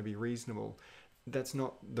everyone is going to be reasonable. That's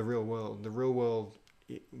not the real world. The real world,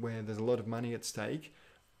 where there's a lot of money at stake,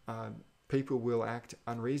 people will act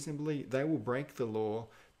unreasonably. They will break the law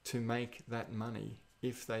to make that money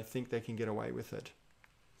if they think they can get away with it.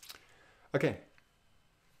 Okay,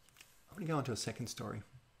 I'm going to go on to a second story.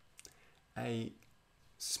 A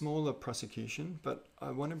smaller prosecution, but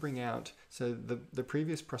I want to bring out, so the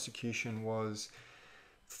previous prosecution was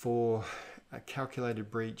for a calculated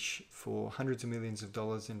breach for hundreds of millions of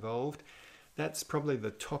dollars involved. That's probably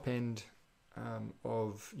the top end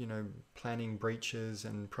of planning breaches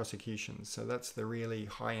and prosecutions. So that's the really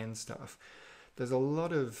high end stuff. There's a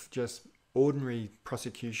lot of just ordinary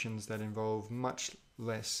prosecutions that involve much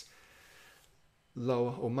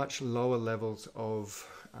lower levels of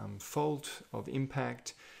fault, of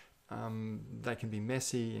impact. They can be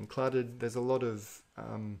messy and cluttered. There's a lot of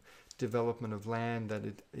development of land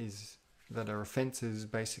that are offences,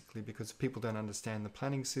 basically because people don't understand the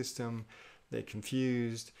planning system. They're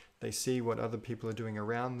confused. They see what other people are doing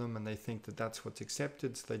around them and they think that that's what's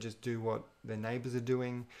accepted, so they just do what their neighbours are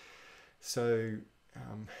doing. So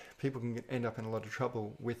people can end up in a lot of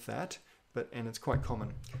trouble with that, and it's quite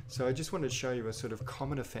common. So I just wanted to show you a sort of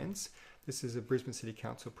common offence. This is a Brisbane City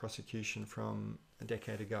Council prosecution from a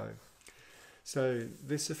decade ago. So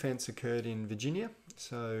this offence occurred in Virginia,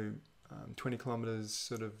 so 20 kilometres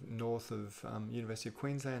sort of north of University of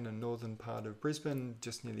Queensland and northern part of Brisbane,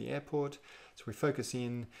 just near the airport. So we focus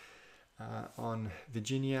in on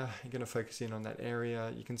Virginia. You're going to focus in on that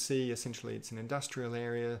area. You can see essentially it's an industrial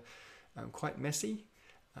area, quite messy.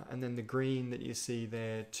 And then the green that you see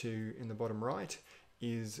there in the bottom right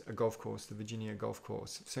is a golf course, the Virginia golf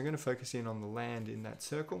course. So I'm going to focus in on the land in that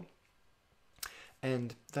circle.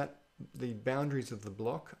 And the boundaries of the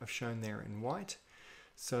block are shown there in white.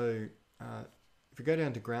 So if we go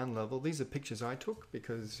down to ground level, these are pictures I took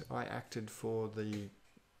because I acted for the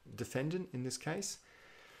defendant in this case.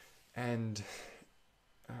 And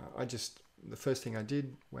the first thing I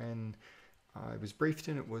did when I was briefed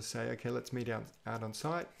in it was say, okay, let's meet out on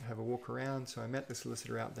site, have a walk around. So I met the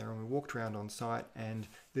solicitor out there and we walked around on site, and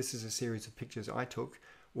this is a series of pictures I took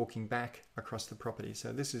walking back across the property.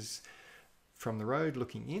 So this is from the road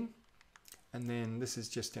looking in, and then this is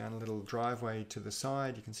just down a little driveway to the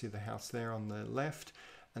side. You can see the house there on the left,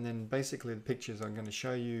 and then basically the pictures I'm going to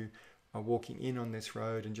show you are walking in on this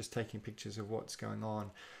road and just taking pictures of what's going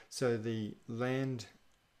on. So the land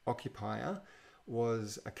occupier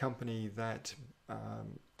was a company that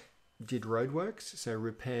did roadworks, so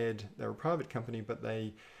repaired. They were a private company, but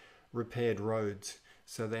they repaired roads.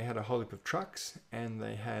 So they had a whole heap of trucks, and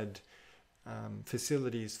they had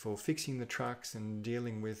facilities for fixing the trucks and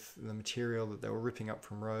dealing with the material that they were ripping up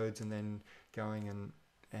from roads and then going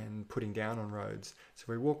and putting down on roads. So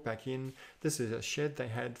we walked back in. This is a shed they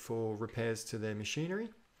had for repairs to their machinery,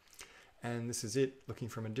 and this is it looking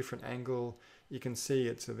from a different angle. You can see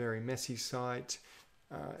it's a very messy site.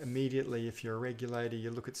 Immediately, if you're a regulator, you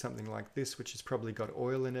look at something like this, which has probably got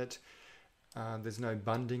oil in it. There's no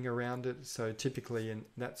bunding around it. So typically in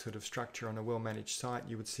that sort of structure on a well-managed site,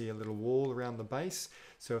 you would see a little wall around the base.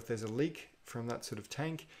 So if there's a leak from that sort of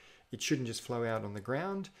tank, it shouldn't just flow out on the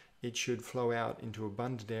ground. It should flow out into a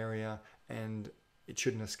bunded area, and it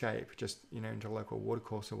shouldn't escape just into a local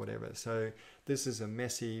watercourse or whatever. So this is a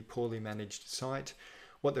messy, poorly managed site.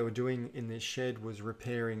 What they were doing in this shed was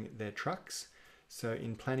repairing their trucks. So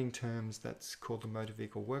in planning terms, that's called the motor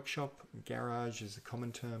vehicle workshop. Garage is a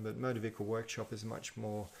common term, but motor vehicle workshop is much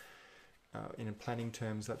more, in planning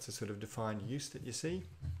terms, that's a sort of defined use that you see.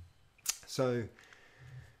 So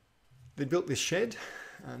they built this shed,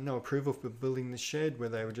 no approval for building this shed, where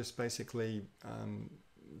they were just basically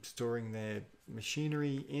storing their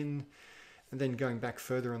machinery in. And then going back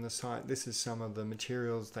further on the site, this is some of the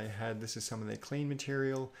materials they had. This is some of their clean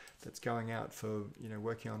material that's going out for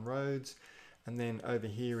working on roads. And then over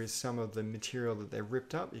here is some of the material that they've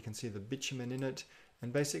ripped up. You can see the bitumen in it.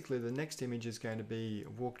 And basically the next image is going to be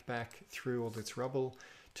walked back through all this rubble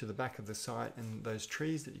to the back of the site, and those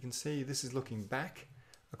trees that you can see, this is looking back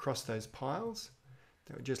across those piles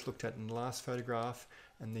that we just looked at in the last photograph.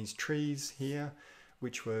 And these trees here,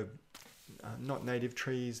 which were not native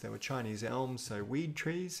trees, they were Chinese elms, so weed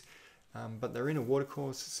trees, but they're in a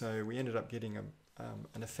watercourse, so we ended up getting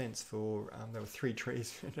an offence for, there were 3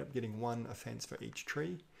 trees, we ended up getting 1 offence for each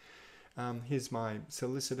tree. Here's my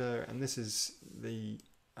solicitor, and this is the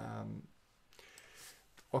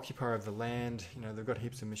occupier of the land. You know, they've got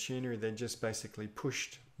heaps of machinery. They just basically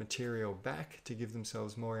pushed material back to give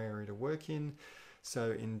themselves more area to work in.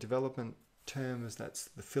 So in development terms, that's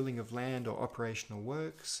the filling of land or operational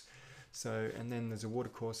works. So, and then there's a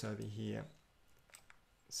watercourse over here.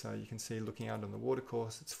 So you can see, looking out on the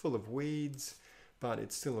watercourse, it's full of weeds, but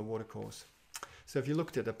it's still a watercourse. So if you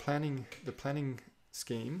looked at the planning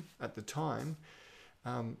scheme at the time,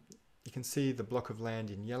 you can see the block of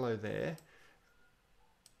land in yellow there.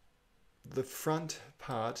 The front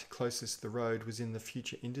part closest to the road was in the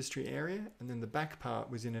future industry area, and then the back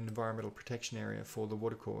part was in an environmental protection area for the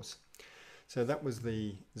watercourse. So that was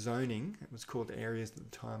the zoning. It was called areas at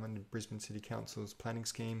the time under Brisbane City Council's planning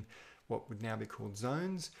scheme, what would now be called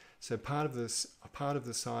zones. So part of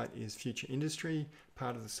the site is future industry,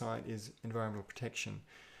 part of the site is environmental protection.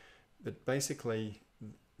 But basically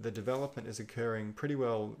the development is occurring pretty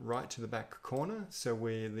well right to the back corner, so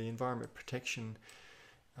where the environment protection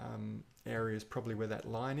area is probably where that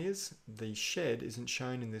line is. The shed isn't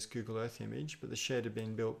shown in this Google Earth image, but the shed had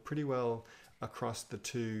been built pretty well across the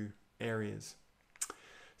 2 areas.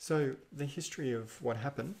 So the history of what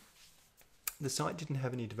happened: the site didn't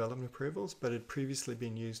have any development approvals, but had previously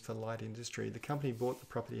been used for light industry. The company bought the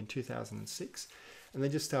property in 2006, and they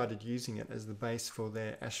just started using it as the base for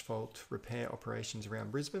their asphalt repair operations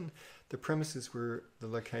around Brisbane. The premises were the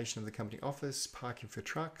location of the company office, parking for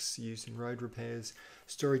trucks used in road repairs,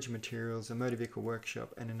 storage of materials, a motor vehicle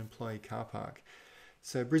workshop, and an employee car park.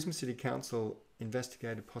 So Brisbane City Council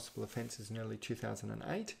investigated possible offences in early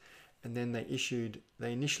 2008, and then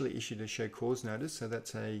they initially issued a show cause notice, so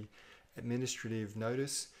that's a administrative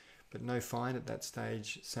notice, but no fine at that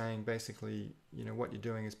stage, saying basically, you know, what you're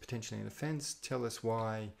doing is potentially an offence, tell us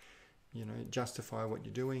why, you know, justify what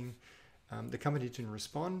you're doing. The company didn't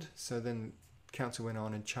respond, so then council went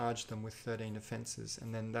on and charged them with 13 offences,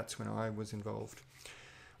 and then that's when I was involved.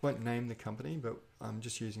 Won't name the company, but I'm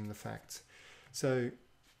just using the facts. So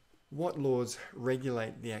what laws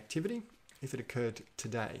regulate the activity if it occurred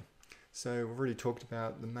today? So we've already talked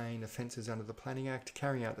about the main offences under the Planning Act.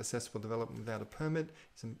 Carrying out accessible development without a permit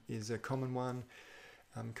is a common one.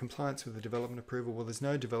 Compliance with the development approval. Well, there's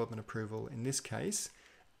no development approval in this case,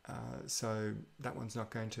 so that one's not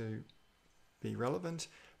going to be relevant.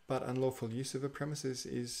 But unlawful use of a premises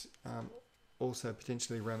is also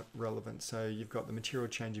potentially relevant. So you've got the material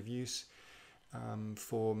change of use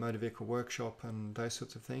for motor vehicle workshop and those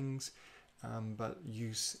sorts of things, but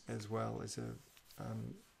use as well is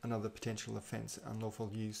another potential offence, unlawful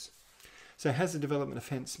use. So has a development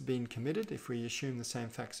offence been committed if we assume the same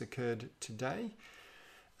facts occurred today?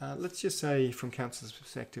 Let's just say from council's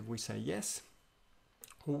perspective we say yes.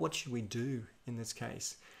 Well, what should we do in this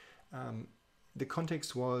case? The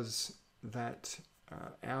context was that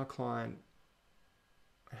our client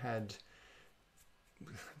had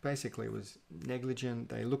basically was negligent.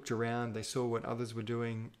 They looked around, they saw what others were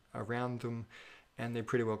doing around them, and they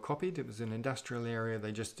pretty well copied. It was an industrial area.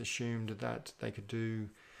 They just assumed that they could do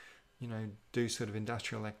sort of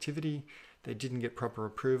industrial activity. They didn't get proper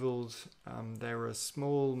approvals. They were a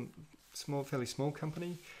fairly small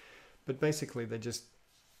company, but basically they just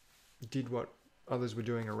did what others were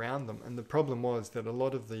doing around them. And the problem was that a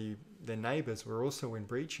lot of their neighbours were also in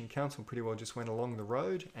breach, and council pretty well just went along the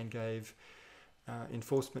road and gave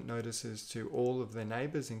enforcement notices to all of their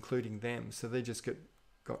neighbours, including them. So they just got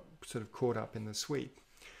sort of caught up in the sweep.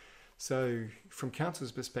 So from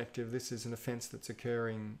council's perspective, this is an offence that's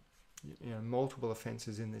occurring, multiple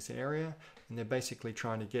offences in this area, and they're basically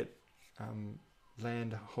trying to get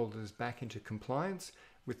landholders back into compliance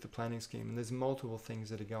with the planning scheme. And there's multiple things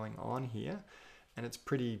that are going on here, and it's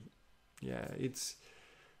pretty, it's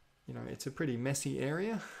a pretty messy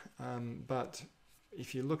area, but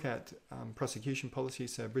if you look at prosecution policy,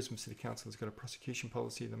 so Brisbane City Council has got a prosecution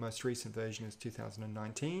policy. The most recent version is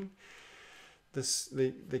 2019.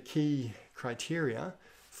 The key criteria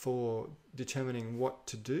for determining what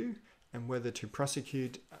to do and whether to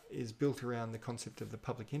prosecute is built around the concept of the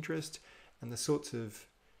public interest and the sorts of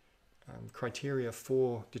criteria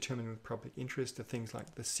for determining the public interest are things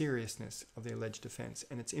like the seriousness of the alleged offence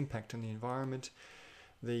and its impact on the environment,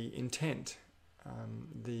 the intent,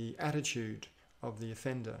 the attitude of the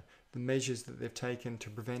offender, the measures that they've taken to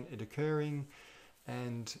prevent it occurring,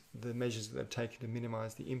 and the measures that they've taken to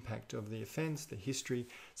minimise the impact of the offence, the history.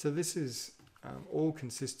 So this is all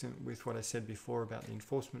consistent with what I said before about the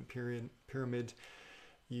enforcement pyramid.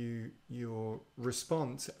 Your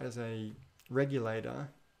response as a regulator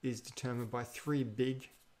is determined by three big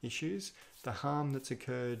issues: the harm that's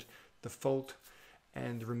occurred, the fault,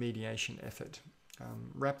 and the remediation effort.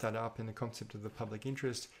 Wrap that up in the concept of the public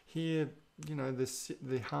interest. Here,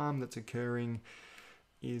 the harm that's occurring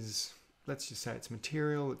is, let's just say, it's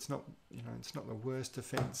material. It's not, it's not the worst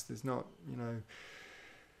offence. There's not,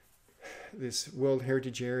 this World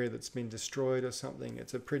Heritage area that's been destroyed or something.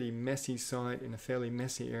 It's a pretty messy site in a fairly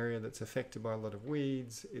messy area that's affected by a lot of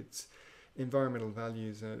weeds. Its environmental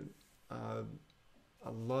values are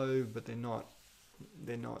low, but they're not.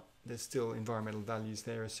 There's still environmental values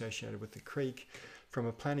there associated with the creek. From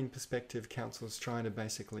a planning perspective, council's trying to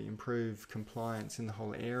basically improve compliance in the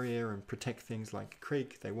whole area and protect things like a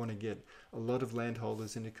creek. They want to get a lot of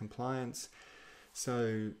landholders into compliance.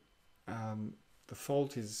 So the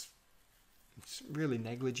fault is, it's really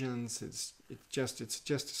negligence. It's just a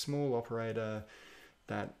small operator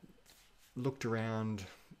that looked around,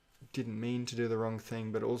 didn't mean to do the wrong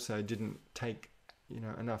thing, but also didn't take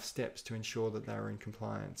enough steps to ensure that they were in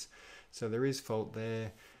compliance. So there is fault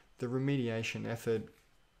there. The remediation effort,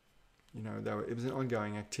 it was an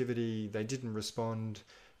ongoing activity. They didn't respond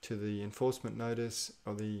to the enforcement notice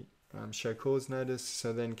or the show cause notice.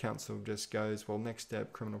 So then council just goes, well, next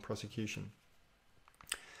step, criminal prosecution.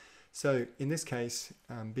 So in this case,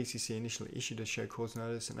 BCC initially issued a show cause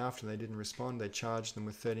notice, and after they didn't respond, they charged them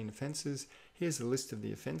with 13 offences. Here's a list of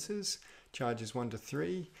the offences, charges 1 to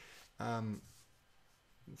 3.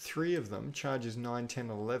 3 of them, charges 9, 10,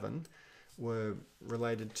 and 11, were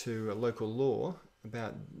related to a local law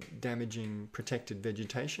about damaging protected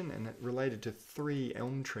vegetation, and it related to 3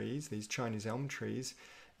 elm trees, these Chinese elm trees,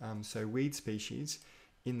 so weed species,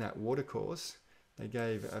 in that watercourse. They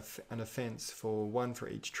gave an offence for 1 for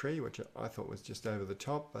each tree, which I thought was just over the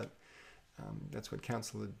top, but that's what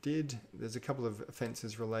council did. There's a couple of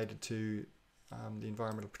offences related to the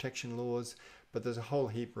environmental protection laws, but there's a whole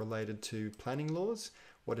heap related to planning laws,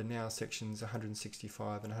 what are now sections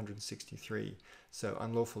 165 and 163. So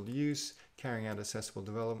unlawful use, carrying out accessible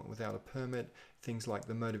development without a permit, things like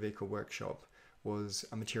the motor vehicle workshop was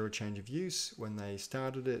a material change of use. When they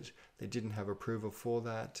started it, they didn't have approval for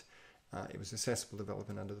that. It was accessible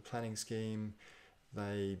development under the planning scheme.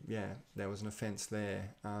 There was an offence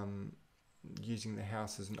there. Using the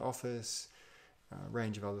house as an office,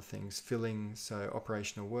 range of other things, filling, so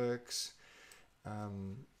operational works.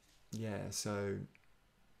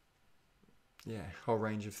 Whole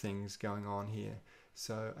range of things going on here.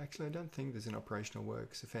 So actually I don't think there's an operational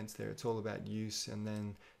works offence there. It's all about use, and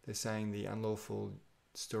then they're saying the unlawful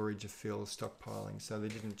storage of fill, stockpiling, so they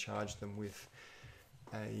didn't charge them with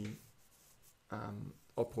a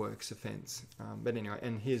op works offence. But anyway,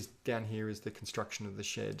 and down here is the construction of the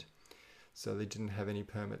shed. So they didn't have any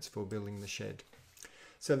permits for building the shed.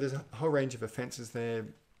 So there's a whole range of offences there.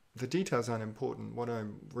 The details aren't important. What I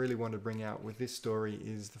really want to bring out with this story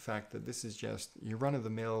is the fact that this is just your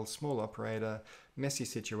run-of-the-mill, small operator, messy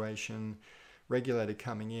situation, regulator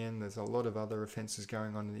coming in. There's a lot of other offences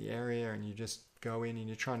going on in the area, and you just go in and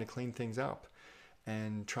you're trying to clean things up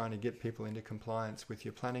and trying to get people into compliance with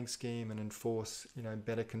your planning scheme and enforce,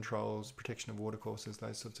 better controls, protection of watercourses,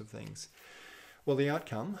 those sorts of things. Well, the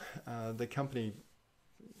outcome, the company,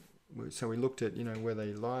 so we looked at, were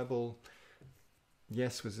they liable?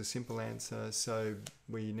 Yes was a simple answer. So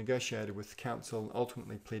we negotiated with council,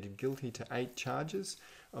 ultimately pleaded guilty to 8 charges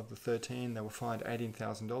of the 13. They were fined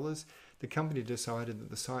 $18,000. The company decided that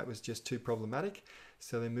the site was just too problematic,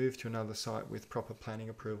 so they moved to another site with proper planning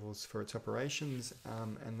approvals for its operations,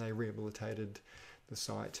 and they rehabilitated the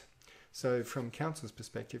site. So from council's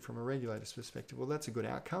perspective, from a regulator's perspective, well, that's a good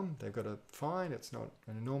outcome. They've got a fine. It's not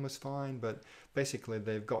an enormous fine, but basically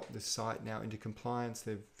they've got this site now into compliance.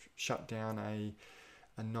 They've shut down a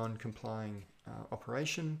non-complying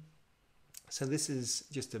operation. So this is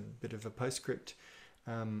just a bit of a postscript.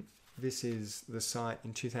 This is the site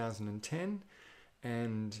in 2010,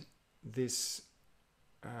 and this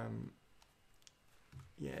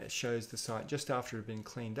shows the site just after it had been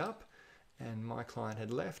cleaned up and my client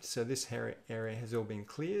had left. So this area has all been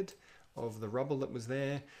cleared of the rubble that was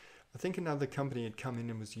there. I think another company had come in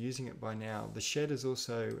and was using it by now. The shed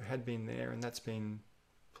had been there, and that's been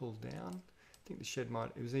pulled down. I think the shed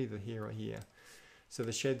it was either here or here. So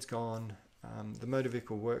the shed's gone.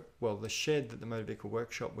 The shed that the motor vehicle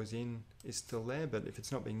workshop was in is still there, but if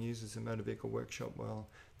it's not being used as a motor vehicle workshop, well,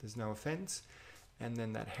 there's no offence. And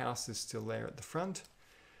then that house is still there at the front.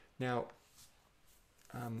 Now,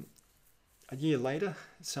 a year later,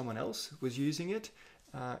 someone else was using it,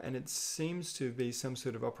 and it seems to be some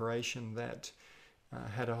sort of operation that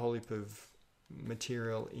had a whole heap of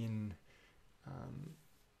material in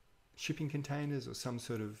shipping containers or some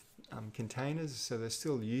sort of containers, so they're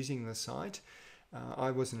still using the site. I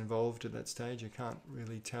wasn't involved at that stage. I can't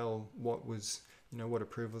really tell what was, what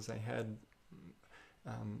approvals they had.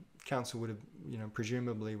 Council would have,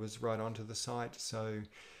 presumably was right onto the site. So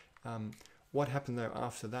what happened though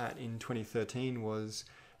after that in 2013 was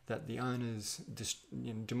that the owners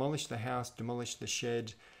demolished the house, demolished the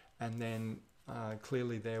shed, and then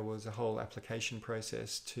clearly there was a whole application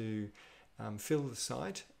process to fill the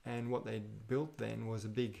site. And what they built then was a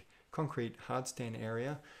big concrete hardstand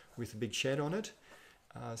area with a big shed on it.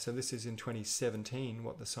 So this is in 2017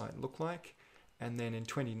 what the site looked like. And then in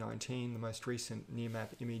 2019, the most recent near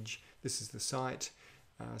map image, this is the site.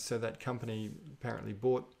 So that company apparently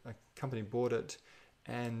bought it,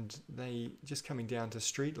 and they just coming down to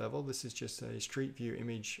street level. This is just a street view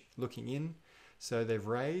image looking in. So they've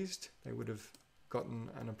raised, they would have gotten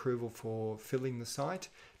an approval for filling the site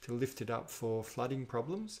to lift it up for flooding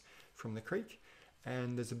problems from the creek.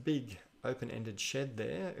 And there's a big open-ended shed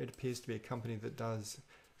there. It appears to be a company that does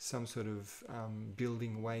some sort of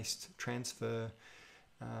building waste transfer,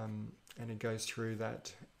 and it goes through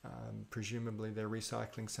that. Presumably they're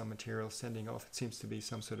recycling some material, sending off. It seems to be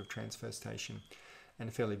some sort of transfer station and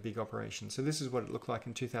a fairly big operation. So this is what it looked like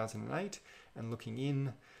in 2008, and looking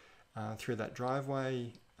in through that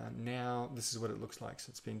driveway, now this is what it looks like. So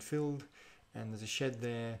it's been filled and there's a shed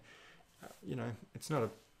there. It's not a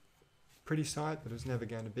pretty site, but it was never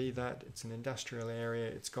going to be that. It's an industrial area.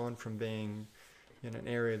 It's gone from being an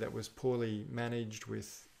area that was poorly managed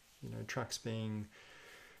with trucks being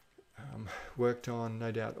worked on,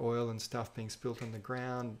 no doubt oil and stuff being spilt on the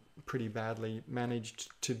ground, pretty badly managed,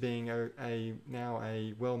 to being now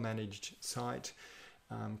a well-managed site,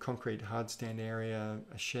 concrete hardstand area,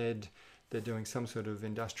 a shed. They're doing some sort of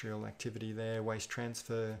industrial activity there, waste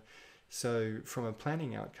transfer. So from a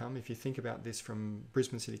planning outcome, if you think about this from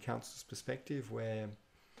Brisbane City Council's perspective, where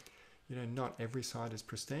not every site is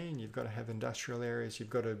pristine, you've got to have industrial areas, you've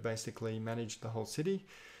got to basically manage the whole city.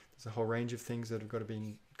 There's a whole range of things that have got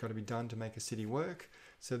to be done to make a city work.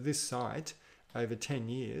 So this site, over 10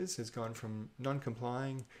 years, has gone from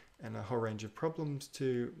non-complying and a whole range of problems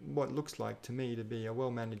to what looks like to me to be a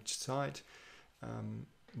well-managed site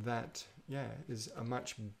that is a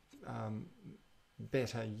much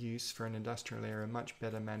better use for an industrial area, much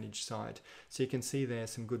better managed site. So you can see there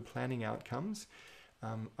some good planning outcomes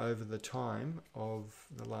over the time of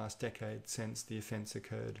the last decade since the offence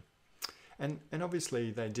occurred. And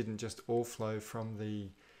obviously they didn't just all flow from the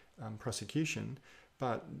prosecution,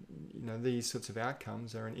 but these sorts of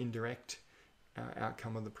outcomes are an indirect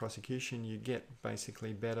outcome of the prosecution. You get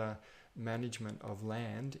basically better management of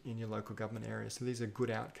land in your local government area. So these are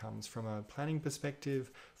good outcomes from a planning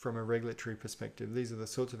perspective, from a regulatory perspective. These are the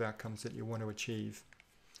sorts of outcomes that you want to achieve.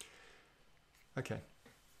 Okay,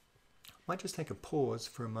 might just take a pause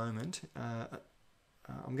for a moment.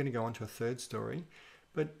 I'm going to go on to a third story,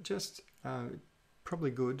 but just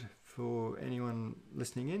probably good for anyone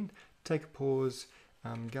listening in. Take a pause,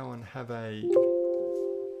 go and have I'm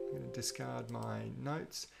going to discard my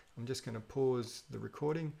notes. I'm just going to pause the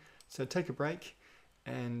recording. So take a break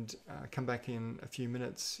and come back in a few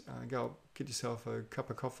minutes. Go get yourself a cup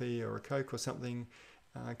of coffee or a Coke or something.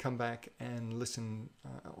 Come back and listen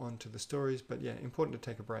on to the stories. But yeah, important to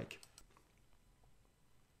take a break.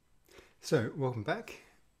 So welcome back.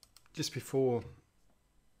 Just before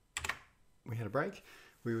we had a break,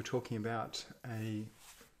 we were talking about a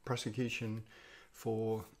prosecution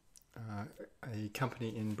for a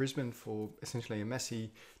company in Brisbane for essentially a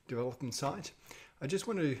Massey development site. I just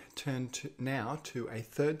want to turn now to a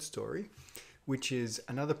third story, which is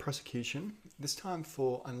another prosecution, this time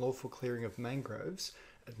for unlawful clearing of mangroves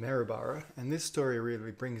at Maryborough. And this story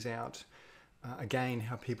really brings out, again,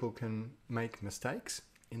 how people can make mistakes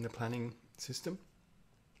in the planning system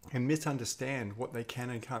and misunderstand what they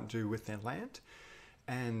can and can't do with their land.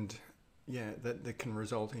 And that can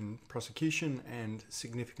result in prosecution and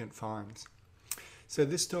significant fines. So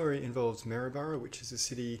this story involves Maryborough, which is a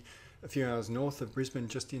city a few hours north of Brisbane,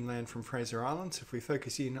 just inland from Fraser Island. So if we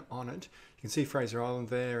focus in on it, you can see Fraser Island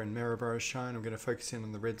there and Maryborough shown. I'm going to focus in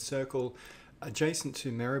on the red circle. Adjacent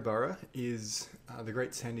to Maryborough is the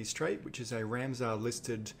Great Sandy Strait, which is a Ramsar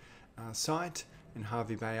listed site, and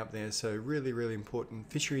Harvey Bay up there. So really, really important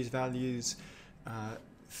fisheries values.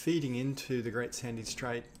 Feeding into the Great Sandy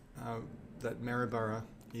Strait that Maryborough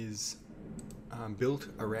is built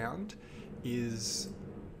around is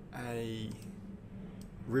a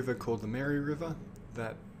river called the Mary River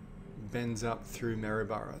that bends up through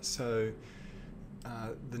Maryborough. So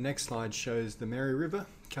the next slide shows the Mary River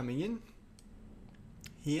coming in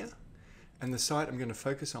here, and the site I'm going to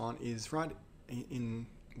focus on is right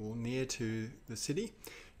near to the city,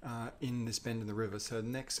 in this bend in the river. So the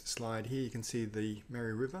next slide here, you can see the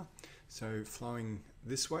Mary River, so flowing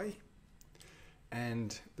this way,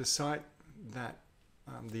 and the site that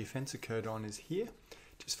the offence occurred on is here.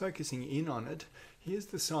 Just focusing in on it, here's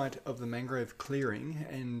the site of the mangrove clearing,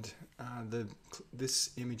 and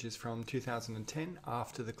this image is from 2010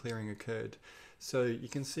 after the clearing occurred. So you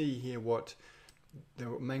can see here what there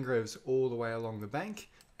were mangroves all the way along the bank,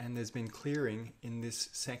 and there's been clearing in this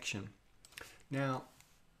section. Now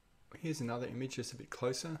here's another image just a bit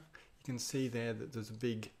closer. You can see there that there's a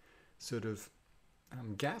big sort of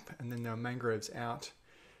gap, and then there are mangroves out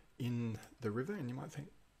in the river, and you might think,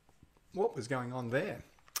 what was going on there?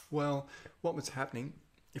 Well, what was happening,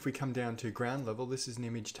 if we come down to ground level, this is an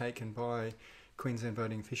image taken by Queensland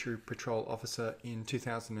Boating Fishery Patrol Officer in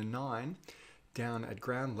 2009 down at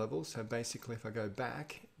ground level. So basically, if I go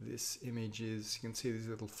back, this image is, you can see these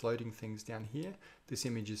little floating things down here. This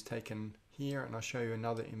image is taken here, and I'll show you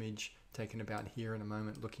another image taken about here in a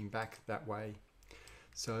moment, looking back that way.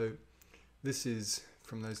 So this is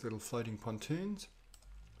from those little floating pontoons.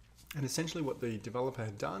 And essentially what the developer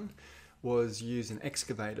had done was use an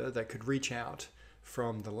excavator that could reach out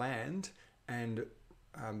from the land and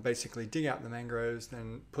basically dig out the mangroves,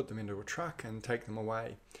 then put them into a truck and take them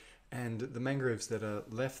away. And the mangroves that are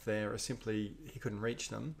left there are simply, he couldn't reach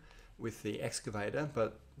them with the excavator,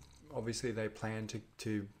 but obviously they planned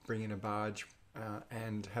to bring in a barge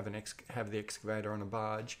and have the excavator on a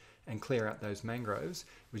barge and clear out those mangroves.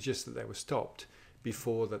 It was just that they were stopped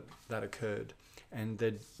before that occurred. And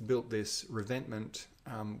they'd built this revetment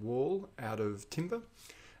wall out of timber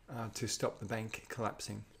to stop the bank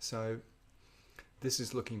collapsing. So this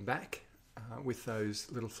is looking back with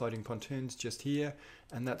those little floating pontoons just here,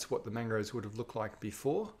 and that's what the mangroves would have looked like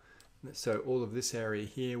before. So all of this area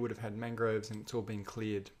here would have had mangroves, and it's all been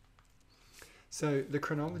cleared. So the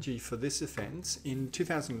chronology for this offence, in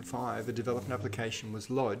 2005 a development application was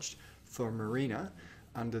lodged for a marina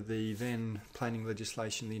under the then planning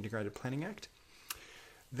legislation, the Integrated Planning Act.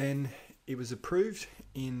 Then it was approved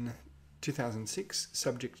in 2006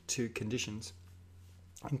 subject to conditions.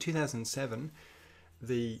 In 2007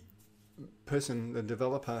 the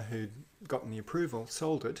developer who'd gotten the approval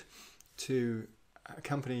sold it to a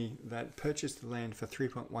company that purchased the land for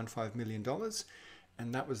 $3.15 million,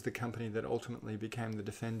 and that was the company that ultimately became the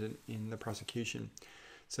defendant in the prosecution.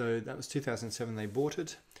 So that was 2007 they bought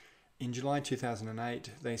it. In July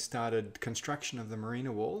 2008 they started construction of the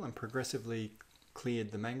marina wall and progressively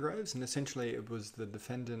cleared the mangroves, and essentially it was the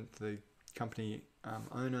defendant, the company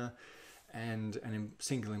owner, and a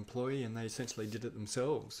single employee, and they essentially did it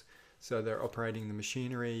themselves. So they're operating the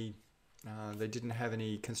machinery, they didn't have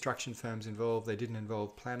any construction firms involved, they didn't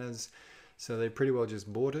involve planners, so they pretty well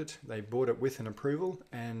just bought it. They bought it with an approval,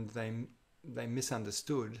 and they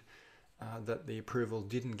misunderstood that the approval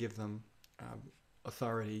didn't give them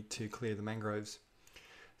authority to clear the mangroves.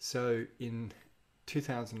 So in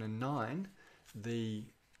 2009 the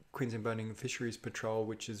Queensland Boating and Fisheries Patrol,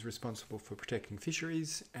 which is responsible for protecting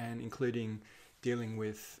fisheries and including dealing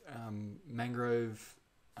with mangrove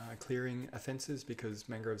clearing offences, because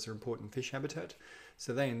mangroves are important fish habitat.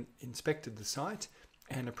 So they inspected the site,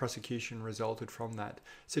 and a prosecution resulted from that.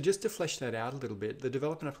 So just to flesh that out a little bit, the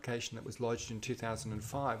development application that was lodged in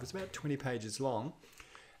 2005 was about 20 pages long,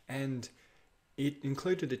 and it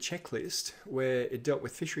included a checklist where it dealt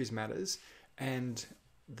with fisheries matters, and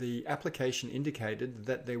the application indicated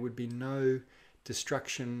that there would be no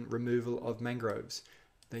destruction, removal of mangroves.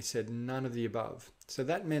 They said none of the above. So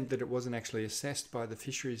that meant that it wasn't actually assessed by the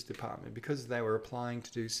fisheries department, because they were applying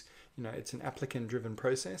to do, it's an applicant-driven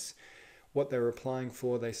process. What they were applying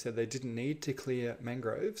for, they said they didn't need to clear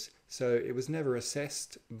mangroves, so it was never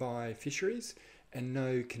assessed by fisheries, and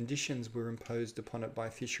no conditions were imposed upon it by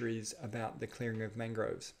fisheries about the clearing of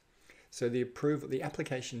mangroves. So the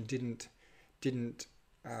application didn't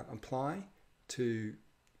apply to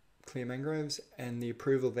clear mangroves, and the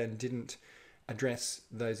approval then didn't address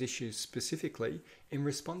those issues specifically. In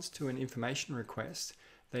response to an information request,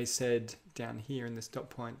 they said down here in this dot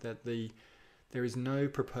point that there is no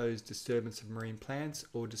proposed disturbance of marine plants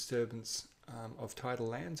or disturbance of tidal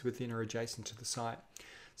lands within or adjacent to the site.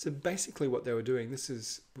 So basically what they were doing, this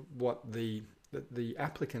is what the the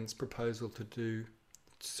applicant's proposal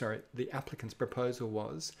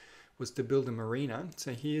was to build a marina.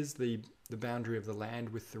 So here's the boundary of the land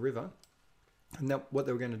with the river. And what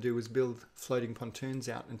they were going to do was build floating pontoons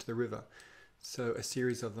out into the river. So a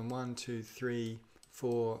series of them, 1, 2, 3,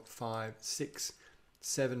 4, 5, 6,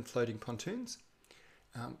 7 floating pontoons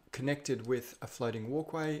connected with a floating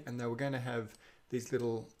walkway, and they were going to have these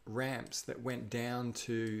little ramps that went down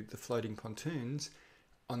to the floating pontoons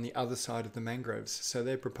on the other side of the mangroves. So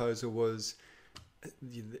their proposal was,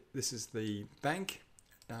 this is the bank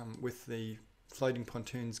with the floating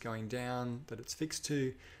pontoons going down that it's fixed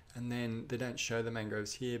to, and then they don't show the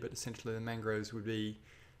mangroves here, but essentially the mangroves would be,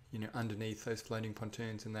 underneath those floating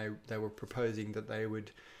pontoons, and they were proposing that they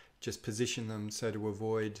would just position them so to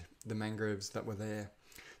avoid the mangroves that were there.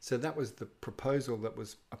 So that was the proposal that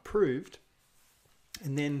was approved.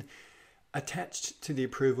 And then attached to the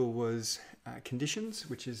approval was conditions,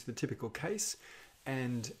 which is the typical case.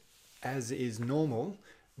 And as is normal,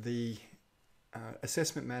 the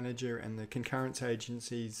assessment manager and the concurrence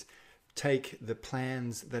agencies take the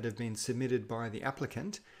plans that have been submitted by the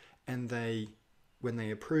applicant, and when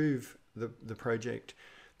they approve the project,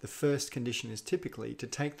 the first condition is typically to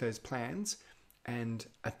take those plans and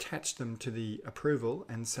attach them to the approval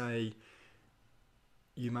and say,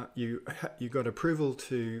 you got approval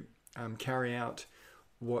to carry out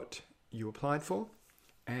what you applied for,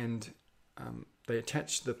 and they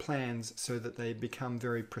attach the plans so that they become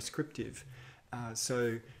very prescriptive.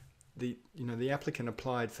 So the applicant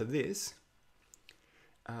applied for this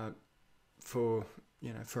for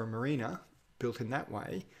a marina built in that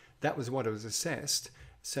way. That was what it was assessed.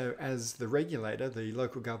 So as the regulator, the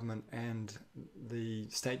local government and the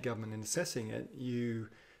state government in assessing it,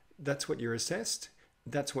 that's what you're assessed.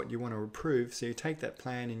 That's what you want to approve. So you take that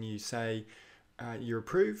plan and you say you're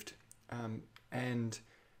approved, and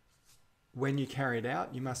when you carry it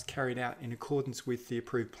out, you must carry it out in accordance with the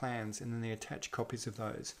approved plans, and then they attach copies of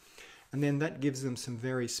those. And then that gives them some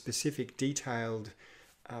very specific, detailed,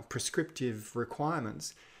 prescriptive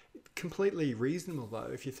requirements. Completely reasonable though,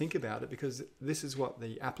 if you think about it, because this is what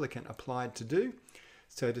the applicant applied to do.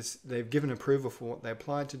 So they've given approval for what they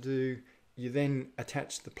applied to do. You then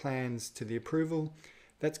attach the plans to the approval.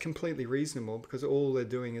 That's completely reasonable, because all they're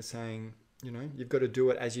doing is saying, you've got to do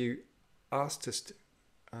it as you asked us to.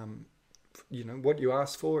 What you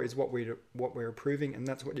asked for is what we're approving, and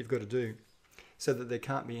that's what you've got to do, so that there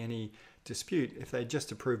can't be any dispute. If they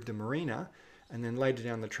just approved a marina and then later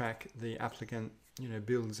down the track the applicant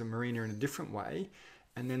builds a marina in a different way,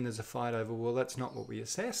 and then there's a fight over, well, that's not what we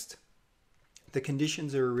assessed. The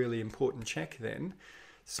conditions are a really important check then,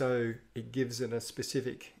 so it gives it a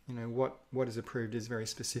specific, what is approved is very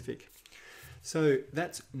specific. So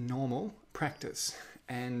that's normal practice,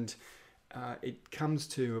 and it comes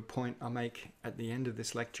to a point I'll make at the end of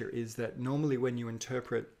this lecture, is that normally when you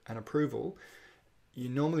interpret an approval, you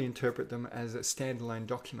normally interpret them as a standalone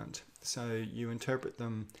document. So you interpret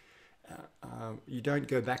them, you don't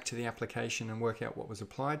go back to the application and work out what was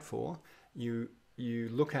applied for. You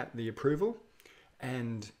look at the approval,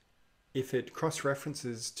 and if it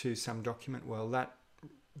cross-references to some document, well, that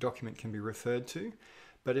document can be referred to.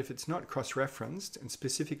 But if it's not cross-referenced and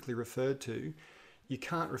specifically referred to, you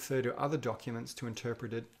can't refer to other documents to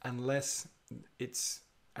interpret it unless it's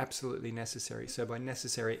absolutely necessary. So by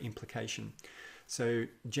necessary implication. So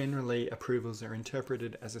generally approvals are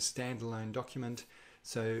interpreted as a standalone document.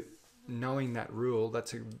 So knowing that rule,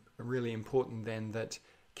 that's really important then, that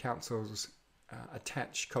councils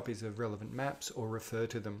attach copies of relevant maps or refer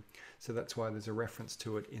to them. So that's why there's a reference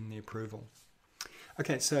to it in the approval.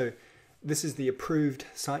 Okay, so this is the approved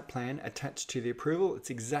site plan attached to the approval. It's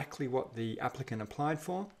exactly what the applicant applied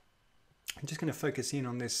for. I'm just going to focus in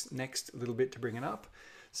on this next little bit to bring it up.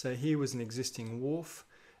 So here was an existing wharf,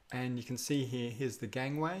 and you can see here's the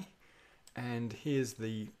gangway, and here's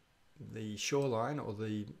the shoreline, or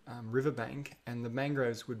the riverbank, and the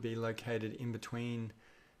mangroves would be located in between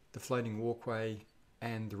the floating walkway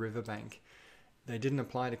and the riverbank. They didn't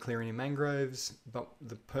apply to clear any mangroves, but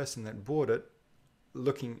the person that bought it,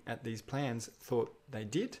 looking at these plans, thought they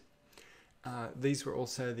did. These were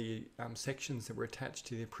also the sections that were attached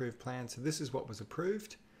to the approved plan. So this is what was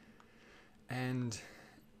approved. And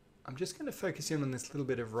I'm just going to focus in on this little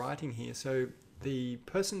bit of writing here. So the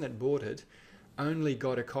person that bought it only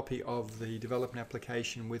got a copy of the development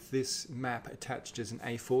application with this map attached as an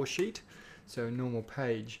A4 sheet, so a normal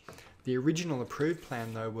page. The original approved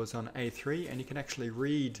plan though was on A3, and you can actually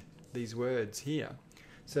read these words here.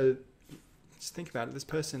 So just think about it, this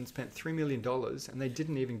person spent $3 million and they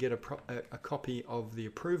didn't even get a copy of the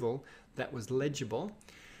approval that was legible.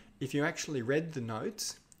 If you actually read the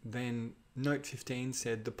notes, then Note 15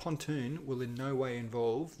 said the pontoon will in no way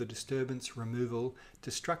involve the disturbance, removal,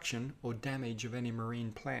 destruction or damage of any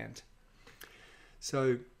marine plant.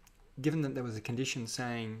 So given that there was a condition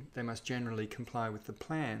saying they must generally comply with the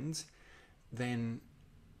plans, then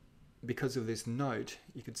because of this note,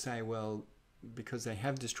 you could say, well, because they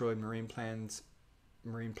have destroyed marine plants,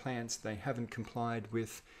 they haven't complied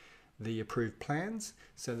with the approved plans,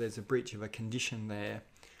 so there's a breach of a condition there.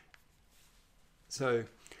 So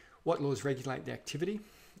what laws regulate the activity,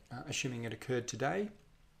 assuming it occurred today?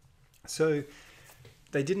 So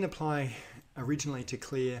they didn't apply originally to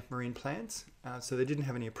clear marine plants, so they didn't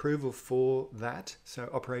have any approval for that. So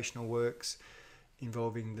operational works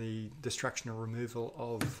involving the destruction or removal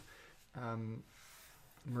of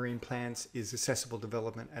marine plants is accessible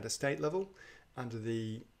development at a state level under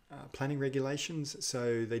the planning regulations.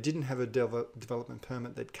 So they didn't have a development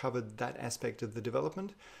permit that covered that aspect of the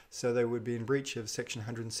development, so they would be in breach of section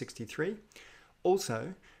 163.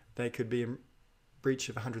 Also, they could be in breach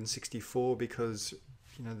of 164 because,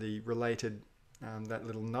 you know, the related, that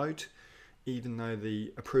little note, even though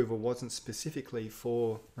the approval wasn't specifically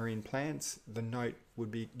for marine plants, the note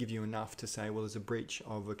would give you enough to say, well, there's a breach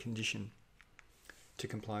of a condition to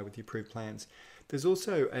comply with the approved plans. There's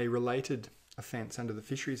also a related offence under the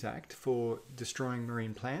Fisheries Act for destroying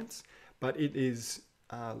marine plants, but it is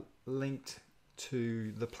linked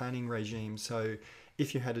to the planning regime. So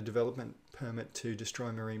if you had a development permit to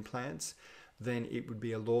destroy marine plants, then it would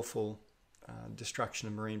be a lawful destruction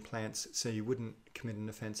of marine plants, so you wouldn't commit an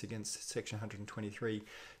offence against section 123.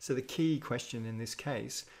 So the key question in this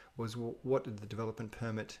case was, what did the development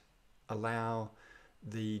permit allow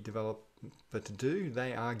the developer to do?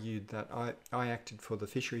 They argued that I acted for the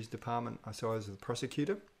Fisheries Department, so I was the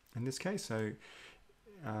prosecutor in this case. So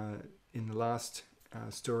in the last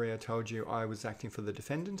story I told you, I was acting for the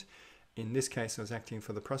defendant. In this case, I was acting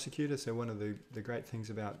for the prosecutor. So one of the great things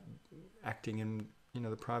about acting in, you know,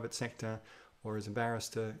 the private sector or as a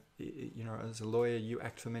barrister, you know, as a lawyer, you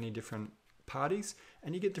act for many different parties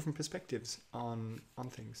and you get different perspectives on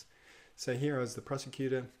things. So here I was the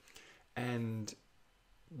prosecutor, and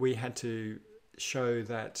we had to show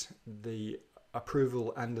that the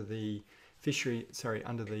approval under the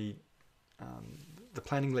the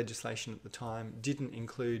planning legislation at the time didn't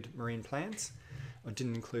include marine plants, or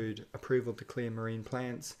didn't include approval to clear marine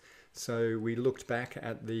plants. So we looked back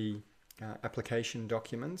at the application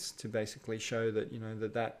documents to basically show that, you know,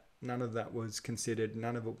 that none of that was considered,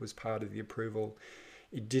 none of it was part of the approval.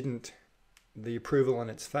 The approval on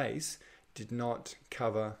its face did not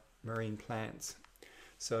cover marine plants.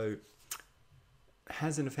 So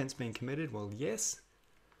has an offence been committed? Well, yes.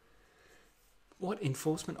 What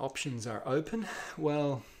enforcement options are open?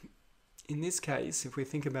 Well, in this case, if we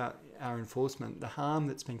think about our enforcement, the harm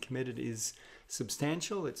that's been committed is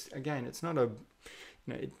substantial. It's not a,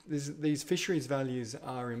 you know, these fisheries values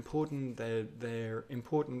are important. They're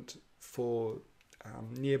important for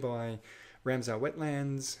nearby Ramsar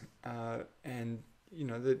wetlands, and, you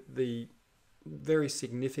know, the very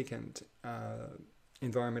significant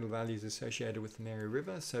environmental values associated with the Mary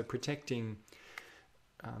River. So protecting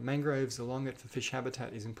mangroves along it for fish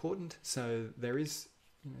habitat is important. So there is,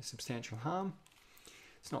 you know, substantial harm.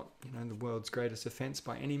 It's not, you know, the world's greatest offence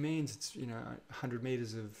by any means. It's, you know, 100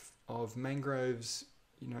 metres of mangroves.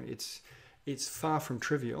 You know, it's far from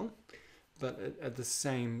trivial, but at the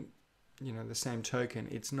same, you know, the same token,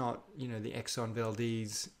 it's not, you know, the Exxon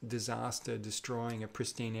Valdez disaster destroying a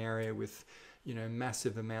pristine area with, you know,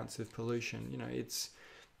 massive amounts of pollution. You know,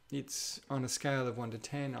 it's on a scale of 1 to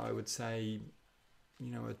 10, I would say,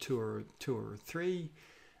 you know, a 2 or a 3,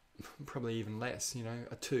 probably even less. You know,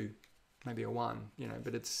 a 2, maybe a 1. You know,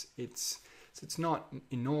 but it's not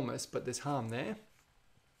enormous, but there's harm there,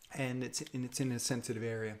 and it's in a sensitive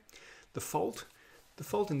area. The fault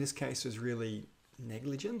in this case was really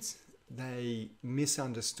negligence. They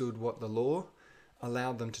misunderstood what the law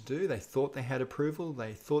allowed them to do. They thought they had approval.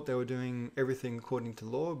 They thought they were doing everything according to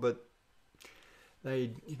law, but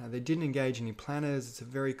they didn't engage any planners. It's a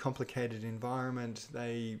very complicated environment.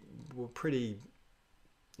 They were pretty,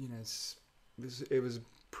 you know, it was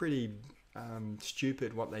pretty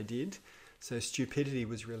stupid what they did. So stupidity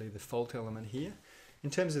was really the fault element here. In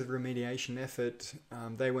terms of the remediation effort,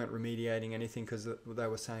 they weren't remediating anything because they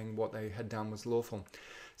were saying what they had done was lawful.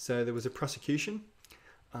 So there was a prosecution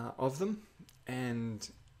of them, and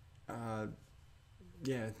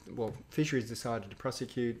fisheries decided to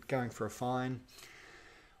prosecute, going for a fine.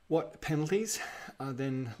 What penalties are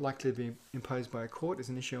then likely to be imposed by a court is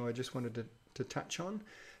an issue I just wanted to touch on.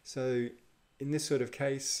 So in this sort of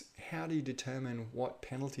case, how do you determine what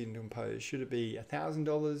penalty to impose? Should it be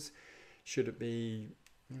 $1,000? Should it be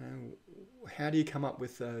how do you come up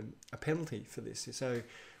with a penalty for this? So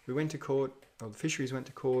we went to court, or the fisheries went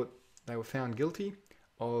to court. They were found guilty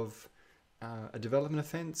of a development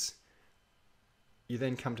offence. You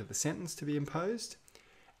then come to the sentence to be imposed.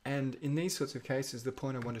 And in these sorts of cases, the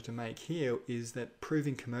point I wanted to make here is that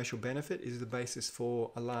proving commercial benefit is the basis for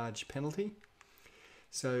a large penalty.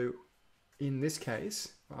 So in this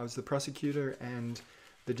case, I was the prosecutor and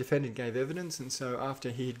the defendant gave evidence. And so after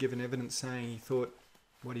he had given evidence saying he thought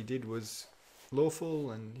what he did was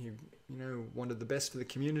lawful and he wanted the best for the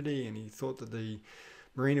community, and he thought that the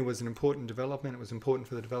marina was an important development, it was important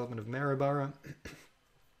for the development of Maryborough.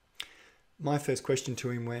 My first question to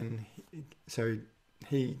him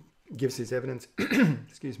he gives his evidence,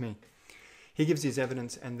 excuse me, he gives his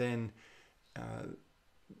evidence, and then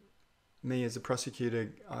me as a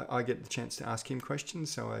prosecutor, I get the chance to ask him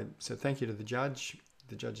questions. So I said thank you to the judge.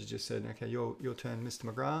 The judge has just said, okay, your turn,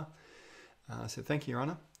 Mr. McGrath. I said, thank you, Your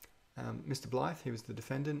Honour. Mr. Blythe, he was the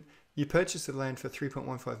defendant. You purchased the land for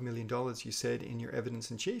 $3.15 million, you said in your evidence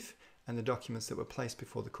in chief and the documents that were placed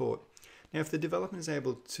before the court. Now, if the development is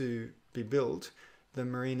able to be built, the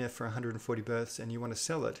marina for 140 berths, and you want to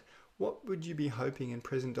sell it, what would you be hoping in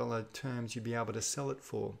present dollar terms you'd be able to sell it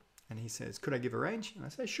for? And he says, could I give a range? And I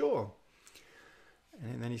say, sure.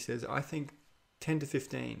 And then he says, I think 10 to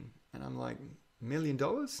 15. And I'm like, $1 million?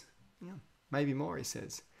 Yeah, maybe more, he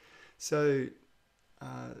says. So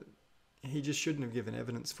he just shouldn't have given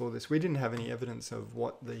evidence for this. We didn't have any evidence of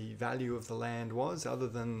what the value of the land was other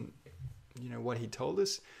than, what he told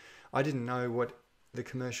us. I didn't know what the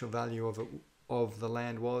commercial value of the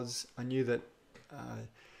land was. I knew that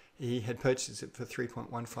he had purchased it for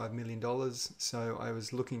 $3.15 million. So I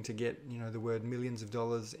was looking to get, the word millions of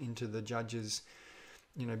dollars into the judge's,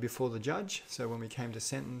 before the judge. So when we came to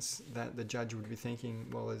sentence, that the judge would be thinking,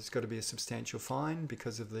 well, there's got to be a substantial fine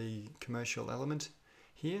because of the commercial element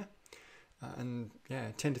here. And yeah,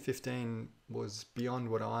 10 to 15 was beyond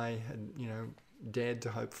what I had, dared to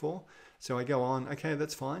hope for. So I go on, okay,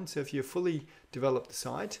 that's fine. So if you fully develop the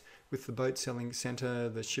site with the boat selling centre,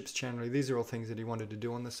 the ship's chandlery, these are all things that he wanted to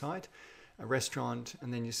do on the site, a restaurant,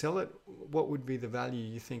 and then you sell it, what would be the value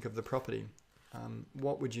you think of the property?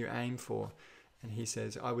 What would you aim for? And he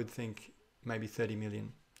says, I would think maybe 30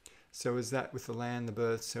 million. So is that with the land, the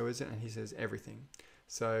berth, so is it? And he says, everything.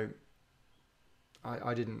 So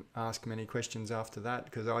I didn't ask many questions after that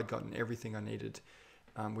because I'd gotten everything I needed.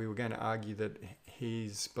 We were going to argue that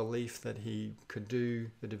his belief that he could do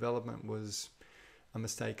the development was a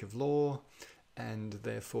mistake of law, and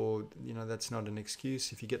therefore, that's not an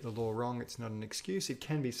excuse. If you get the law wrong, it's not an excuse. It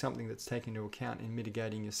can be something that's taken into account in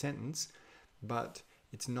mitigating your sentence, but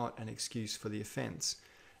it's not an excuse for the offence.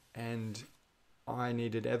 And I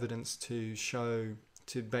needed evidence to show,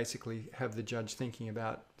 to basically have the judge thinking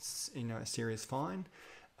about, a serious fine.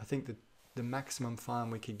 I think that the maximum fine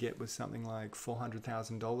we could get was something like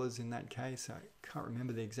 $400,000 in that case. I can't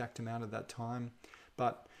remember the exact amount at that time.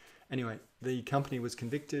 But anyway, the company was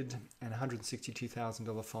convicted and a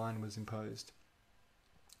 $162,000 fine was imposed.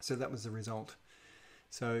 So that was the result.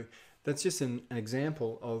 So that's just an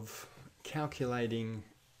example of calculating,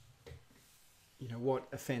 what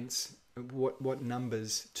offence, what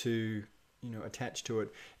numbers to, attach to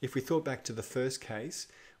it. If we thought back to the first case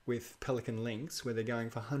with Pelican Links, where they're going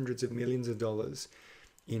for hundreds of millions of dollars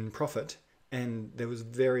in profit, and there was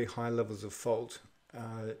very high levels of fault,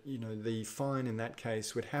 the fine in that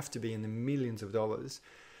case would have to be in the millions of dollars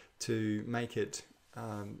to make it,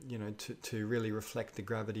 to really reflect the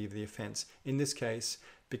gravity of the offence. In this case,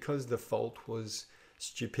 because the fault was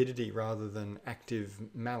stupidity rather than active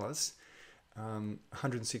malice,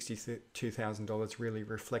 $162,000 really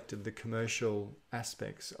reflected the commercial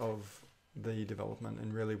aspects of the development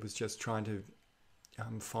and really was just trying to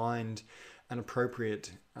find an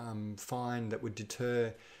appropriate fine that would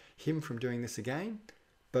deter him from doing this again,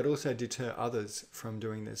 but also deter others from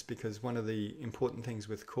doing this, because one of the important things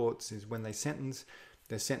with courts is when they sentence,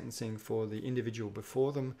 they're sentencing for the individual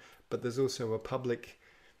before them, but there's also a public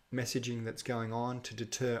messaging that's going on to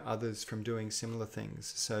deter others from doing similar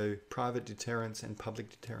things. So private deterrence and public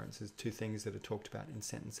deterrence is two things that are talked about in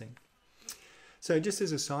sentencing. So just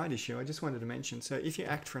as a side issue, I just wanted to mention, so if you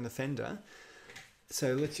act for an offender,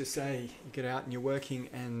 so let's just say you get out and you're working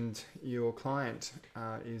and your client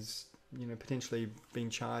is potentially being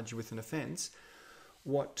charged with an offence,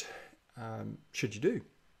 what should you do?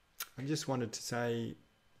 I just wanted to say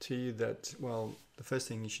to you that, well, the first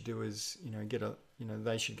thing you should do is,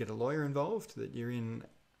 they should get a lawyer involved, that you're in,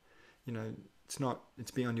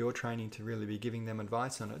 it's beyond your training to really be giving them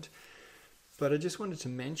advice on it. But I just wanted to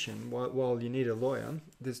mention, while you need a lawyer,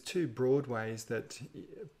 there's two broad ways that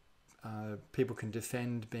people can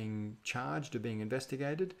defend being charged or being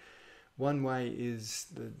investigated. One way is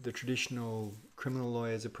the traditional criminal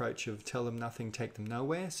lawyer's approach of tell them nothing, take them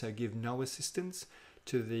nowhere, so give no assistance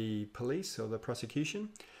to the police or the prosecution.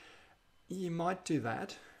 You might do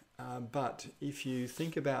that, but if you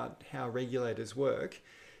think about how regulators work,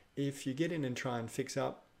 if you get in and try and fix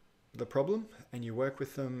up the problem and you work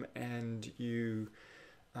with them and you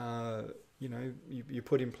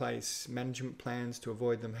put in place management plans to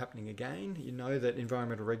avoid them happening again, you know that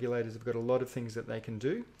environmental regulators have got a lot of things that they can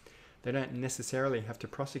do. They don't necessarily have to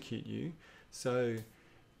prosecute you. So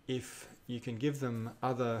if you can give them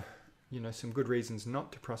other, some good reasons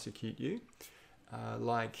not to prosecute you,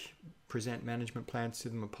 like present management plans to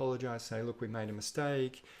them, apologize, say, look, we made a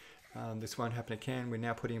mistake, this won't happen again, we're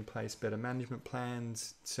now putting in place better management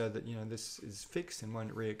plans so that, this is fixed and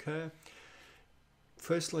won't reoccur.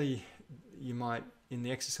 Firstly, you might, in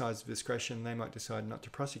the exercise of discretion, they might decide not to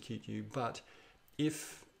prosecute you, but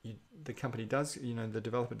if the company does, the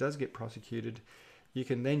developer does get prosecuted, you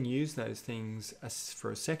can then use those things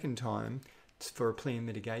for a second time for a plea and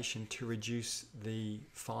mitigation to reduce the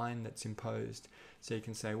fine that's imposed. So you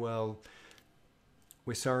can say, well,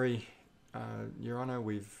 we're sorry, Your Honour,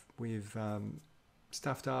 we've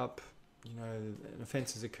stuffed up, an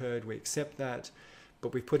offence has occurred, we accept that,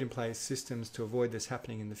 but we've put in place systems to avoid this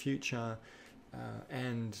happening in the future,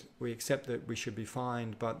 and we accept that we should be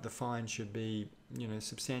fined, but the fine should be,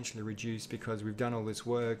 substantially reduced because we've done all this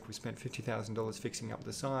work. We spent $50,000 fixing up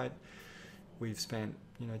the site. We've spent,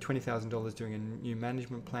 $20,000 doing a new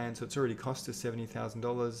management plan, so it's already cost us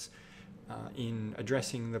 $70,000 in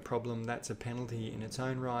addressing the problem. That's a penalty in its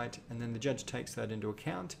own right, and then the judge takes that into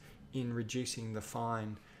account in reducing the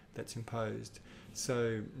fine that's imposed.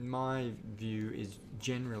 So my view is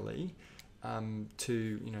generally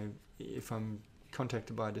if I'm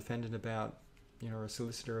contacted by a defendant about, or a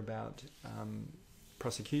solicitor about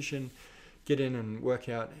prosecution, get in and work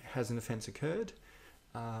out, has an offence occurred,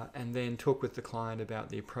 and then talk with the client about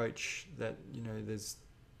the approach that, there's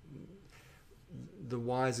the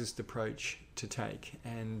wisest approach to take.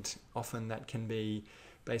 And often that can be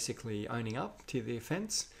basically owning up to the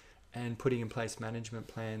offence and putting in place management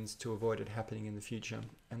plans to avoid it happening in the future.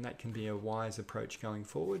 And that can be a wise approach going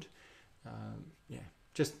forward.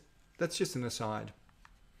 That's just an aside.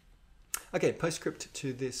 Okay, postscript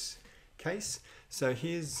to this case. So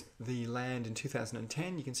here's the land in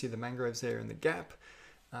 2010. You can see the mangroves there in the gap.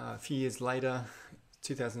 A few years later,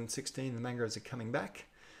 2016, the mangroves are coming back.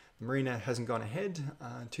 The marina hasn't gone ahead.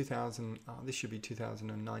 This should be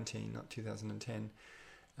 2019, not 2010.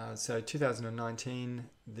 So 2019,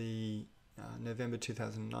 November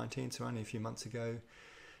 2019, so only a few months ago,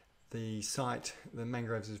 the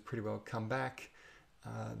mangroves has pretty well come back.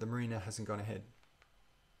 The marina hasn't gone ahead.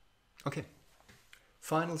 Okay,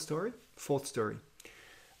 final story, fourth story.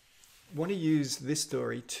 Want to use this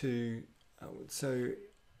story to,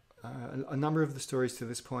 a number of the stories to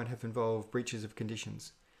this point have involved breaches of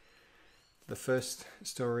conditions. The first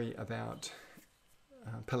story about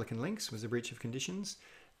pelican lynx was a breach of conditions,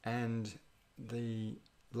 and the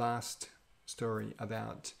last story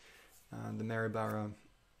about the Maryborough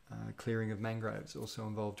clearing of mangroves also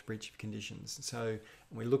involved breach of conditions. So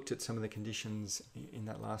we looked at some of the conditions in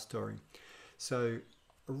that last story. So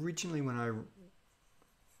originally when I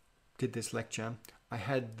did this lecture, I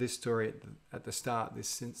had this story at the start, this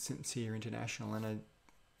Sincere International, and I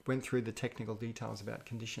went through the technical details about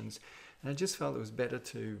conditions, and I just felt it was better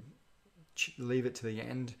to leave it to the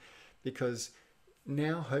end, because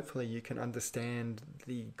now hopefully you can understand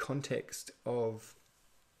the context of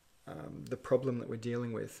the problem that we're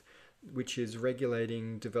dealing with, which is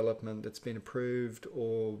regulating development that's been approved,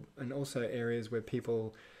 and also areas where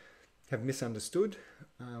people have misunderstood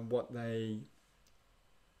what they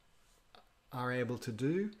are able to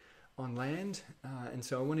do on land. And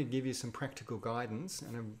so I want to give you some practical guidance,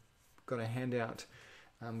 and I've got a handout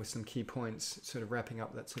with some key points sort of wrapping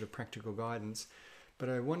up that sort of practical guidance. But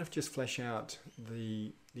I want to just flesh out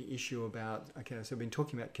the issue about, okay, so I've been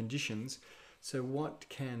talking about conditions. So what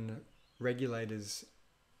can regulators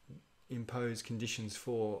impose conditions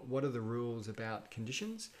for? What are the rules about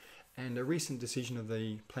conditions? And a recent decision of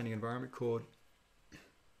the Planning Environment Court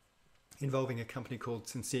involving a company called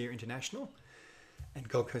Sincere International and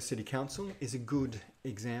Gold Coast City Council is a good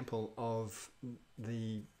example of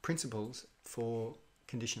the principles for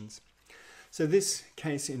conditions. So this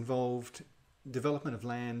case involved development of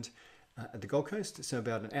land at the Gold Coast. So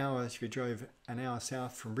about an hour, if you drove an hour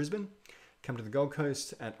south from Brisbane, come to the Gold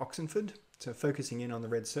Coast at Oxenford. So focusing in on the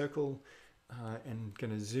red circle and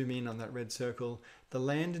going to zoom in on that red circle. The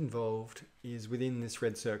land involved is within this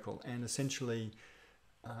red circle, and essentially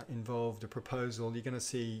involved a proposal. You're going to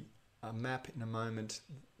see a map in a moment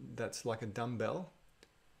that's like a dumbbell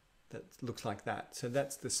that looks like that. So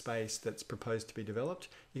that's the space that's proposed to be developed.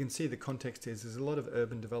 You can see the context is there's a lot of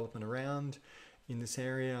urban development around in this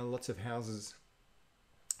area, lots of houses,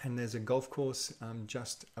 and there's a golf course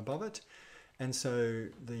just above it. And so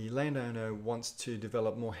the landowner wants to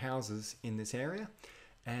develop more houses in this area,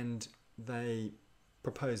 and they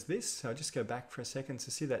propose this. So I'll just go back for a second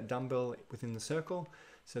to see that dumbbell within the circle.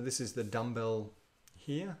 So this is the dumbbell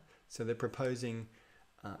here. So they're proposing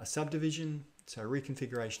a subdivision, so a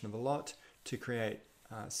reconfiguration of a lot to create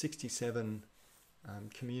 67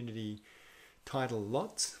 community title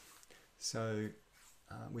lots, so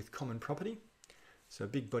with common property, so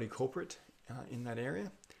big body corporate in that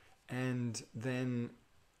area. And then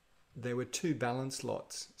there were two balanced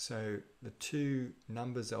lots, so the two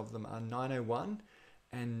numbers of them are 901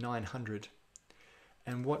 and 900.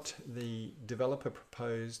 And what the developer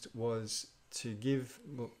proposed was to give,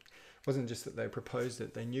 well, it wasn't just that they proposed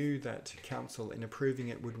it, they knew that council in approving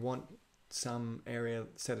it would want some area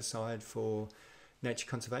set aside for nature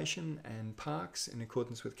conservation and parks in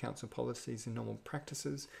accordance with council policies and normal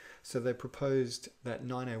practices. So they proposed that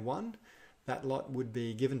 901, that lot would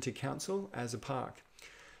be given to council as a park.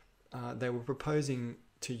 They were proposing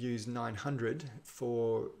to use 900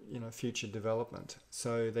 for future development.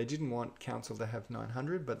 So they didn't want council to have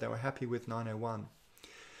 900, but they were happy with 901.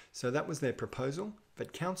 So that was their proposal,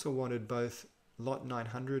 but council wanted both lot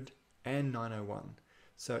 900 and 901.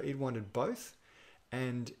 So it wanted both,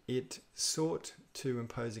 and it sought to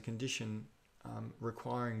impose a condition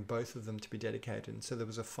requiring both of them to be dedicated. And so there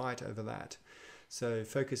was a fight over that. So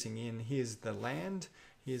focusing in, here's the land,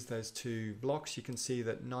 here's those two blocks. You can see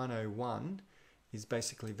that 901 is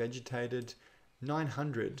basically vegetated.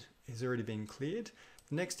 900 has already been cleared.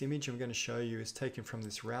 The next image I'm going to show you is taken from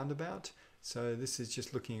this roundabout. So this is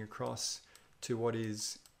just looking across to what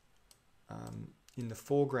is in the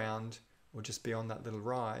foreground, or just beyond that little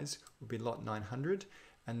rise, would be lot 900.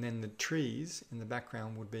 And then the trees in the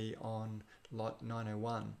background would be on lot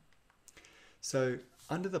 901. So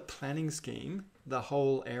under the planning scheme, the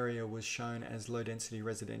whole area was shown as low density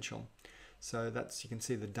residential. So that's, you can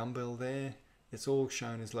see the dumbbell there. It's all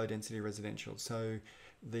shown as low density residential. So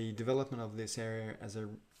the development of this area as a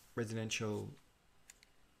residential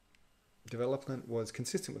development was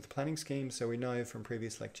consistent with the planning scheme. So we know from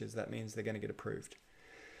previous lectures that means they're going to get approved.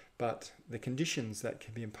 But the conditions that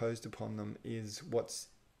can be imposed upon them is what's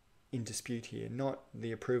in dispute here, not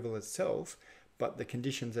the approval itself, but the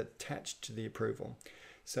conditions attached to the approval.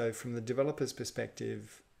 So from the developer's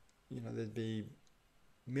perspective, there'd be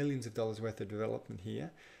millions of dollars worth of development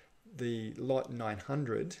here. The lot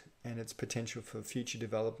 900 and its potential for future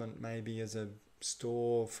development, maybe as a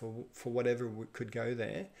store for whatever could go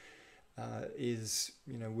there,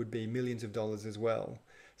 would be millions of dollars as well.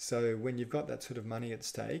 So when you've got that sort of money at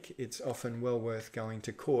stake, it's often well worth going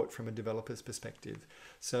to court from a developer's perspective.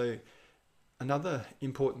 So another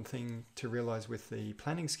important thing to realize with the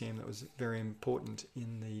planning scheme that was very important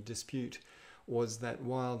in the dispute was that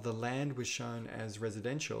while the land was shown as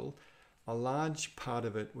residential, a large part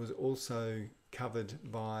of it was also covered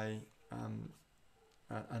by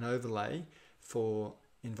an overlay for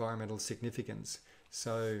environmental significance.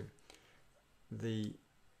 So the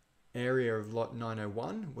area of lot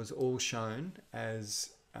 901 was all shown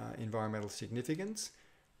as environmental significance.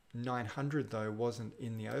 900 though wasn't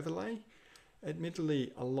in the overlay.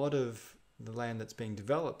 Admittedly, a lot of the land that's being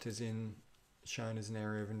developed is shown as an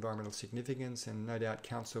area of environmental significance, and no doubt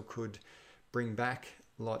council could bring back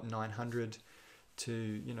lot 900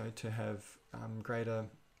 to have greater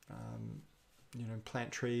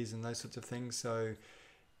plant trees and those sorts of things. So,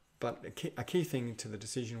 but a key thing to the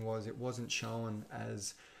decision was it wasn't shown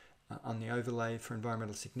as on the overlay for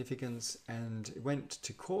environmental significance, and it went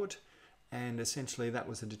to court, and essentially that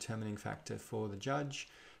was a determining factor for the judge.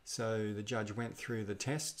 So the judge went through the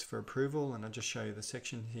tests for approval, and I'll just show you the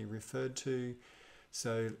section he referred to.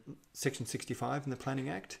 So section 65 in the Planning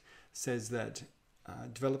Act says that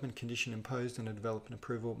development condition imposed on a development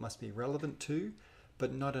approval must be relevant to,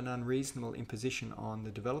 but not an unreasonable imposition on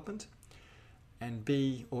the development. And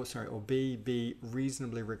B be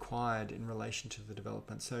reasonably required in relation to the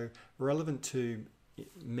development. So relevant to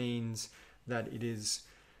means that it is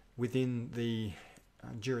within the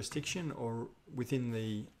jurisdiction or within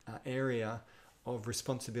the area of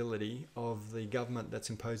responsibility of the government that's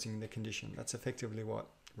imposing the condition. That's effectively what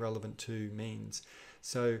relevant to means.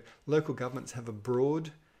 So local governments have a broad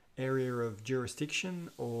area of jurisdiction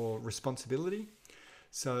or responsibility.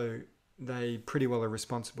 So they pretty well are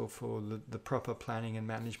responsible for the proper planning and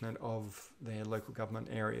management of their local government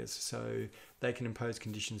areas. So they can impose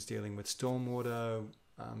conditions dealing with stormwater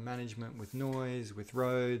management, with noise, with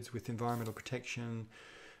roads, with environmental protection,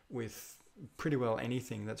 with pretty well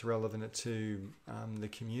anything that's relevant to the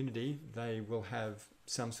community. They will have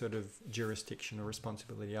some sort of jurisdiction or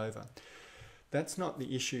responsibility over. That's not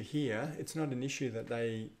the issue here. It's not an issue that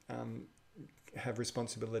they have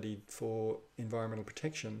responsibility for environmental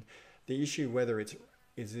protection. The issue whether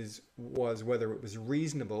was whether it was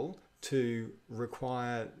reasonable to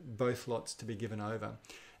require both lots to be given over.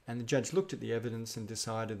 And the judge looked at the evidence and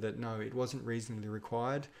decided that no, it wasn't reasonably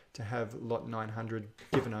required to have lot 900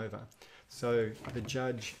 given over. So the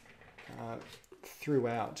judge threw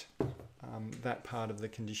out that part of the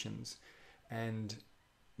conditions and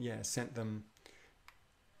sent them.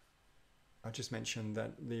 I just mentioned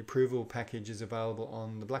that the approval package is available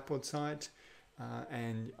on the Blackboard site,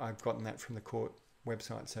 and I've gotten that from the court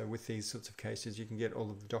website. So with these sorts of cases, you can get all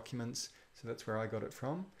of the documents. So that's where I got it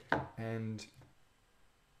from. And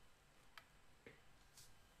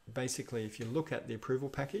basically, if you look at the approval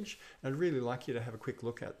package, I'd really like you to have a quick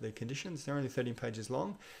look at the conditions. They're only 13 pages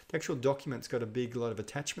long. The actual document's got a big lot of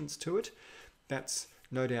attachments to it. That's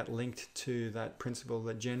no doubt linked to that principle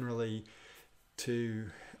that generally to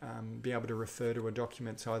be able to refer to a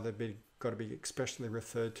document, it's either got to be expressly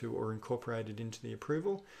referred to or incorporated into the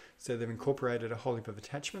approval. So they've incorporated a whole heap of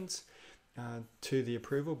attachments to the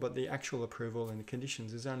approval, but the actual approval and the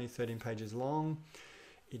conditions is only 13 pages long.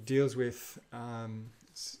 It deals with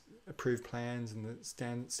approved plans and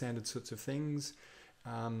the standard sorts of things.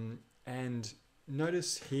 And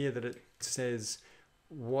notice here that it says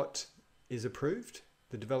what is approved,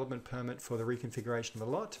 the development permit for the reconfiguration of a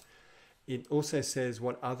lot. It also says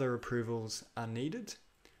what other approvals are needed.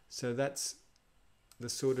 So that's the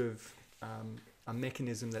sort of a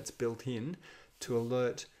mechanism that's built in to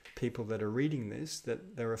alert people that are reading this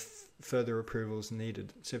that there are further approvals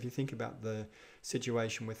needed. So if you think about the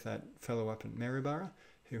situation with that fellow up in Maryborough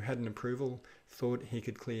who had an approval, thought he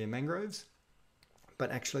could clear mangroves,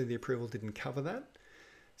 but actually the approval didn't cover that.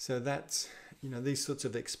 So that's, these sorts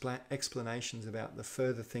of explanations about the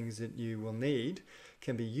further things that you will need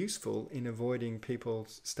can be useful in avoiding people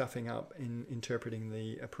stuffing up in interpreting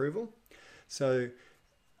the approval. So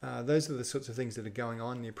those are the sorts of things that are going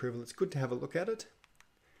on in the approval. It's good to have a look at it.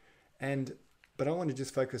 But I want to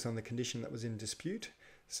just focus on the condition that was in dispute.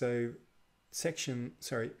 So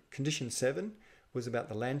condition 7 was about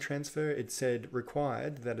the land transfer. It said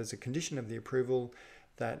required that as a condition of the approval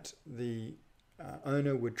that the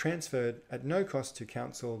owner would transfer at no cost to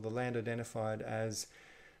council the land identified as,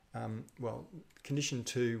 condition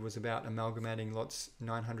 2 was about amalgamating lots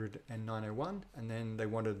 900 and 901, and then they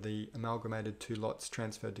wanted the amalgamated 2 lots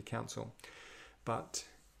transferred to council. But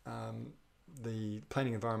the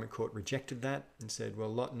Planning Environment Court rejected that and said, well,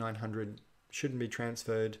 lot 900 shouldn't be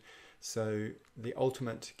transferred. So the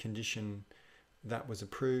ultimate condition that was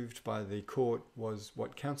approved by the court was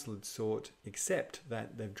what council had sought, except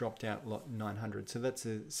that they've dropped out lot 900. So that's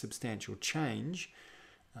a substantial change.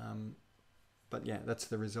 But yeah, that's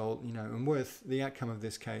the result, and the outcome of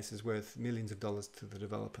this case is worth millions of dollars to the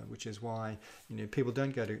developer, which is why, people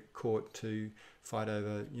don't go to court to fight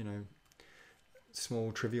over,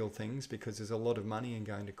 small trivial things, because there's a lot of money in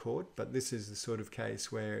going to court. But this is the sort of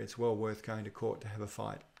case where it's well worth going to court to have a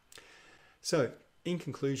fight. So in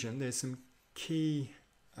conclusion, there's some key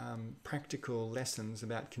practical lessons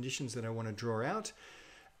about conditions that I want to draw out.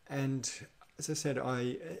 And as I said,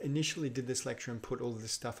 I initially did this lecture and put all of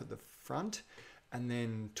this stuff at the front and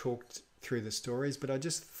then talked through the stories, but I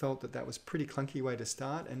just felt that that was a pretty clunky way to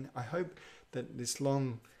start. And I hope that this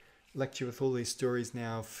long lecture with all these stories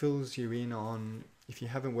now fills you in on, if you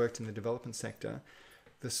haven't worked in the development sector,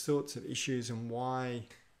 the sorts of issues and why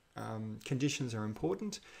conditions are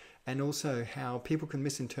important, and also how people can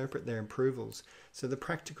misinterpret their approvals. So the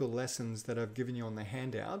practical lessons that I've given you on the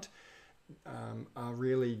handout are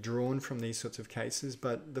really drawn from these sorts of cases,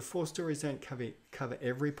 but the 4 stories don't cover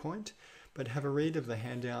every point, but have a read of the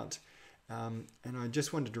handout. And I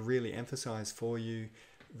just wanted to really emphasize for you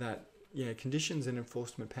that conditions and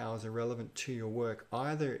enforcement powers are relevant to your work,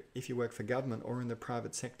 either if you work for government or in the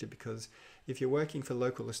private sector, because if you're working for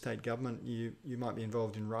local or state government, you might be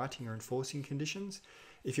involved in writing or enforcing conditions.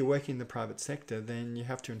 If you're working in the private sector, then you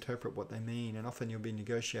have to interpret what they mean, and often you'll be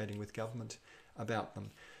negotiating with government about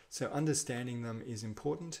them. So understanding them is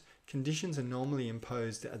important. Conditions are normally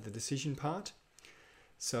imposed at the decision part.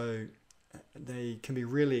 So they can be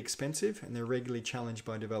really expensive, and they're regularly challenged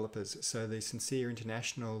by developers. So the Sincere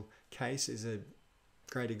International case is a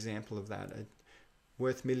great example of that.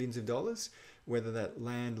 Worth millions of dollars, whether that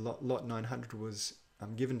land lot 900 was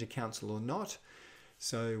given to council or not.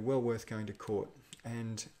 So well worth going to court.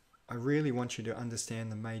 And I really want you to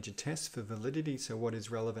understand the major tests for validity, so what is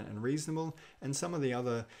relevant and reasonable, and some of the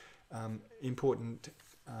other important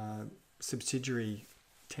subsidiary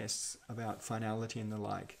tests about finality and the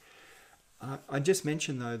like. I just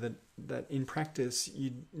mentioned though that in practice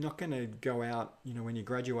you're not going to go out, when you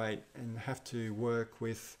graduate and have to work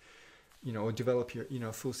with, or develop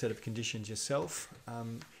your, full set of conditions yourself.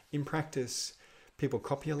 In practice, people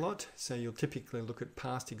copy a lot, so you'll typically look at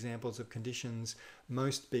past examples of conditions.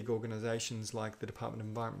 Most big organisations like the Department of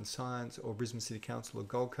Environment and Science or Brisbane City Council or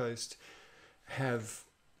Gold Coast have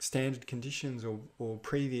standard conditions or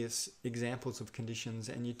previous examples of conditions,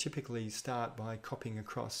 and you typically start by copying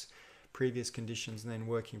across previous conditions and then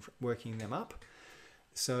working them up.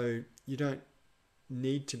 So you don't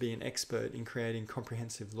need to be an expert in creating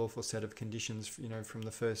comprehensive lawful set of conditions, from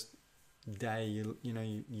the first day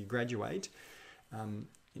you graduate. And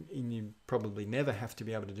you probably never have to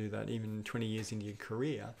be able to do that even 20 years into your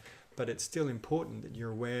career, but it's still important that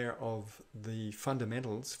you're aware of the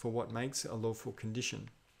fundamentals for what makes a lawful condition.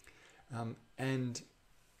 And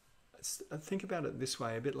think about it this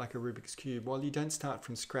way, a bit like a Rubik's Cube. While you don't start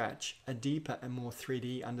from scratch, a deeper and more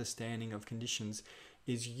 3D understanding of conditions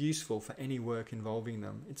is useful for any work involving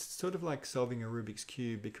them. It's sort of like solving a Rubik's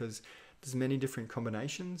Cube because there's many different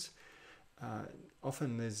combinations.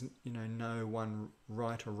 Often there's no one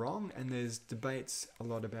right or wrong, and there's debates a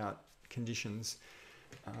lot about conditions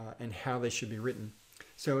and how they should be written.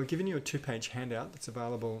 So I've given you a 2-page handout that's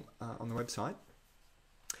available on the website.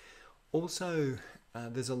 Also,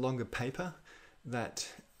 there's a longer paper that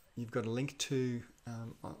you've got a link to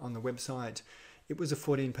on the website. It was a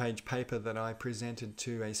 14-page paper that I presented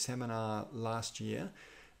to a seminar last year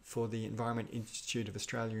for the Environment Institute of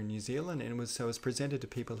Australia and New Zealand, and it was presented to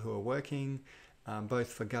people who are working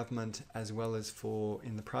both for government as well as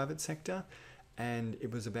in the private sector, and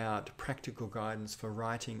it was about practical guidance for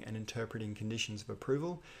writing and interpreting conditions of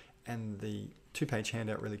approval, and the 2-page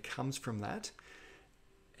handout really comes from that.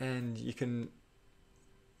 And you can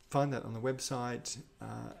find that on the website,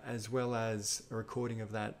 as well as a recording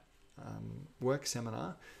of that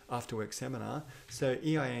after work seminar. So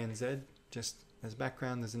EIANZ, just as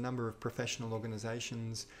background, there's a number of professional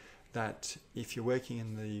organisations that if you're working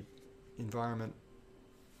in the environment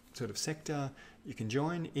sort of sector, you can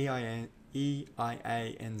join. EIANZ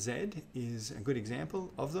is a good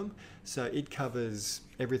example of them. So it covers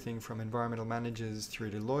everything from environmental managers through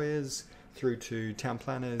to lawyers, through to town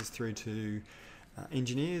planners, through to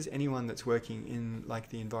engineers. Anyone that's working in like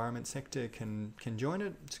the environment sector can join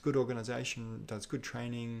it. It's a good organisation, does good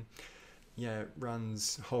training,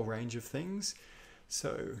 runs a whole range of things.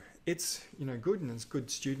 So it's good, and it's good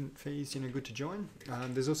student fees, good to join.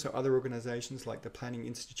 There's also other organisations like the Planning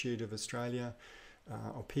Institute of Australia,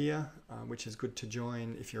 or PIA, which is good to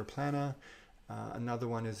join if you're a planner. Another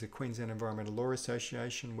one is the Queensland Environmental Law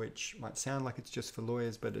Association, which might sound like it's just for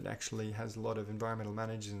lawyers, but it actually has a lot of environmental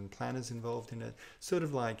managers and planners involved in it. Sort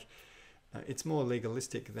of like, it's more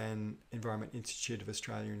legalistic than Environment Institute of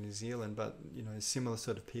Australia and New Zealand, but similar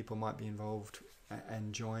sort of people might be involved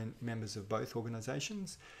and join, members of both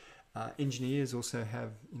organisations. Engineers also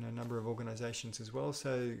have a number of organisations as well.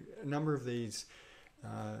 So a number of these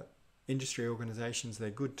industry organisations, they're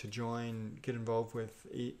good to join, get involved with.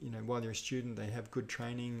 While you're a student, they have good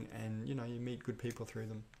training, and you meet good people through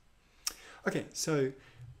them. Okay, so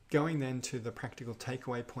going then to the practical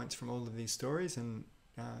takeaway points from all of these stories, and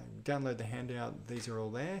download the handout. These are all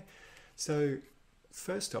there. So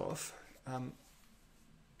first off,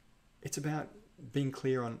 it's about being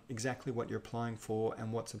clear on exactly what you're applying for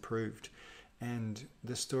and what's approved. And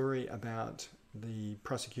the story about the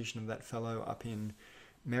prosecution of that fellow up in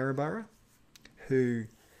Maryborough, who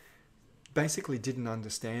basically didn't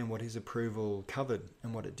understand what his approval covered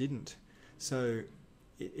and what it didn't. So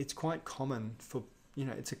it's quite common for,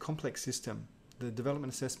 it's a complex system. The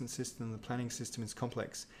development assessment system, the planning system is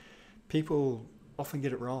complex. People often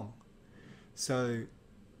get it wrong. So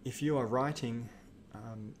if you are writing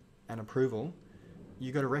an approval,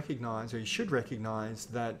 you've got to recognise, or you should recognise,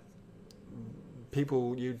 that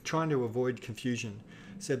you're trying to avoid confusion.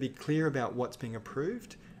 So be clear about what's being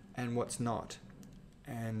approved and what's not.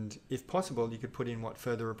 And if possible, you could put in what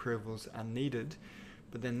further approvals are needed,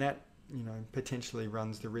 but then that, potentially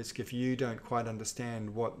runs the risk, if you don't quite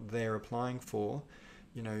understand what they're applying for,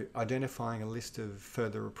 identifying a list of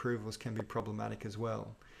further approvals can be problematic as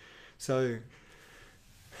well. So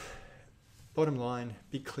bottom line,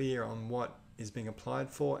 be clear on what is being applied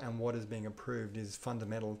for and what is being approved is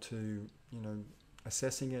fundamental to,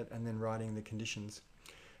 assessing it and then writing the conditions.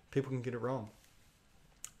 people can get it wrong.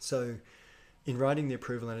 So in writing the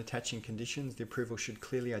approval and attaching conditions, the approval should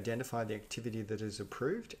clearly identify the activity that is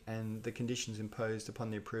approved and the conditions imposed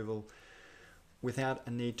upon the approval without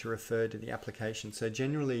a need to refer to the application. So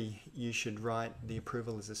generally, you should write the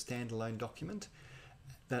approval as a standalone document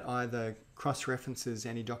that either cross-references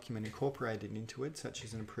any document incorporated into it, such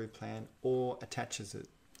as an approved plan, or attaches it.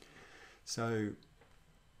 So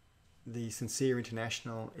the Sincere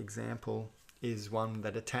International example is one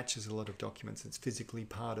that attaches a lot of documents. It's physically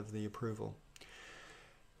part of the approval.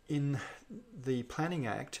 In the Planning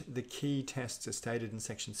Act, the key tests are stated in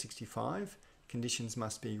section 65. Conditions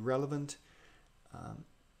must be relevant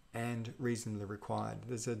and reasonably required.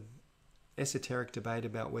 There's an esoteric debate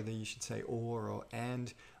about whether you should say or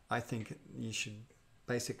and. I think you should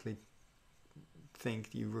basically think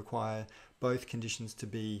you require both conditions to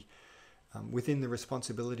be within the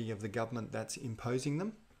responsibility of the government that's imposing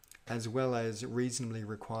them, as well as reasonably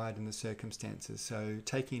required in the circumstances. So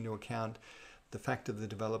taking into account the fact of the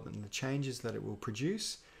development and the changes that it will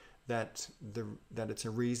produce, that it's a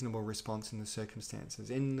reasonable response in the circumstances.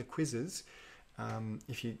 In the quizzes,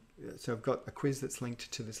 so I've got a quiz that's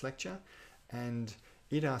linked to this lecture, and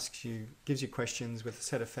it gives you questions with a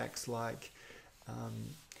set of facts like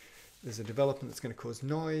there's a development that's going to cause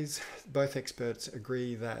noise. Both experts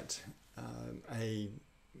agree that a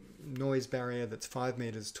noise barrier that's 5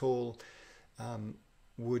 meters tall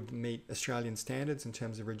would meet Australian standards in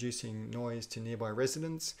terms of reducing noise to nearby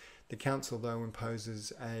residents. The council, though,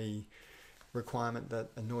 imposes a requirement that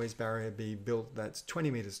a noise barrier be built that's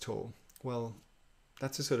 20 meters tall. Well,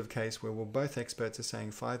 that's a sort of case where both experts are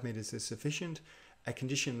saying 5 meters is sufficient. A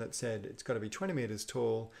condition that said it's got to be 20 meters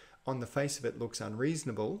tall, on the face of it looks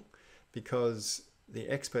unreasonable because the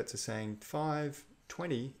experts are saying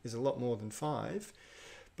 20 is a lot more than 5.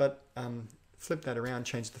 But flip that around,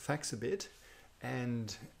 change the facts a bit,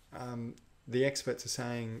 and the experts are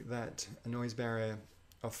saying that a noise barrier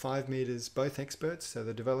of 5 meters, both experts, so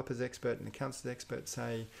the developer's expert and the council's expert,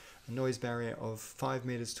 say a noise barrier of 5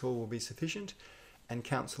 meters tall will be sufficient, and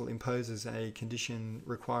council imposes a condition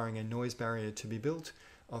requiring a noise barrier to be built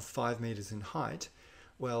of 5 meters in height.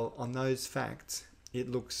 Well, on those facts, it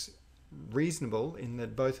looks reasonable in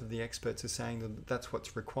that both of the experts are saying that that's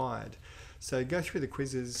what's required. So go through the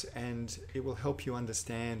quizzes and it will help you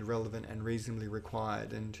understand relevant and reasonably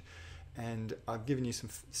required. And I've given you some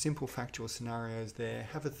simple factual scenarios there.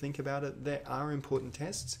 Have a think about it. There are important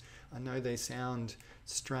tests. I know they sound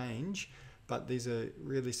strange, but these are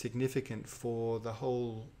really significant for the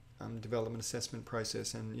whole development assessment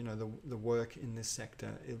process, and the work in this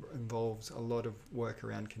sector. It involves a lot of work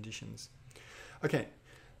around conditions. Okay,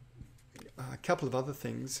 a couple of other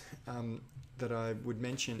things that I would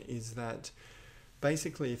mention is that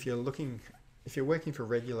basically if you're working for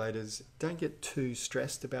regulators, don't get too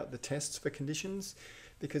stressed about the tests for conditions,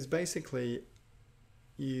 because basically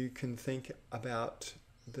you can think about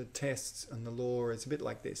the tests and the law is a bit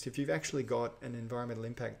like this. If you've actually got an environmental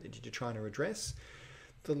impact that you're trying to address,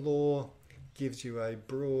 the law gives you a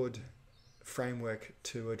broad framework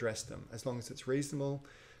to address them, as long as it's reasonable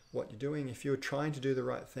what you're doing. If you're trying to do the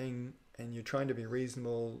right thing and you're trying to be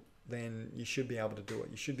reasonable, then you should be able to do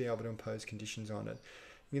it. You should be able to impose conditions on it.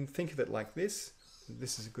 You can think of it like this.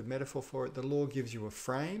 This is a good metaphor for it. The law gives you a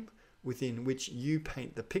frame within which you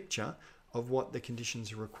paint the picture of what the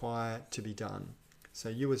conditions require to be done. So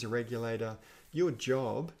you as a regulator, your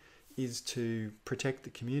job is to protect the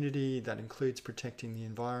community. That includes protecting the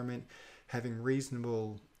environment, having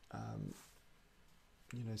reasonable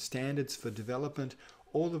standards for development.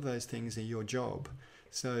 All of those things are your job.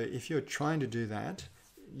 So if you're trying to do that,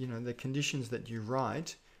 the conditions that you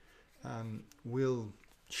write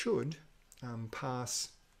should pass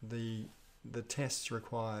the tests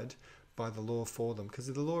required by the law for them, because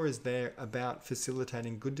the law is there about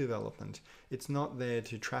facilitating good development. It's not there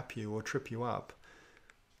to trap you or trip you up.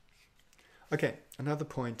 Okay, another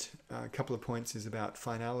point, a couple of points is about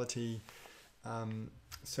finality.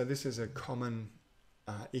 So this is a common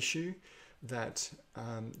issue, that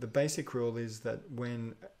the basic rule is that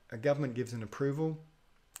when a government gives an approval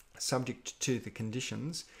subject to the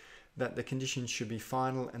conditions, that the conditions should be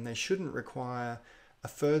final and they shouldn't require a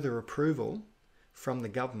further approval from the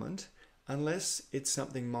government unless it's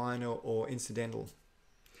something minor or incidental.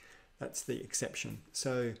 That's the exception.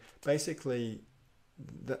 So basically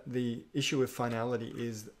the issue with finality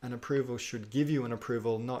is an approval should give you an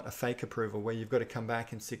approval, not a fake approval where you've got to come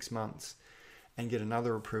back in 6 months and get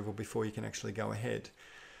another approval before you can actually go ahead.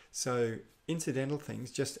 So incidental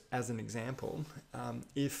things, just as an example,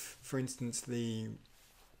 if for instance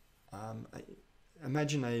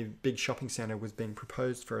imagine a big shopping centre was being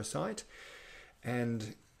proposed for a site,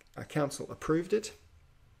 and a council approved it,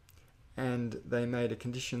 and they made a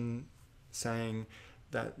condition saying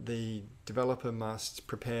that the developer must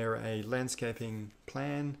prepare a landscaping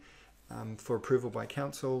plan for approval by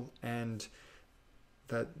council, and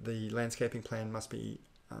that the landscaping plan must be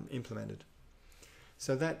implemented.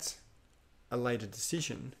 So that's a later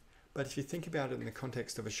decision, but if you think about it in the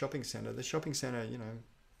context of a shopping centre, the shopping centre, you know,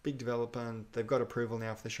 big developer, and they've got approval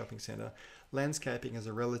now for the shopping centre. Landscaping is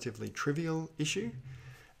a relatively trivial issue.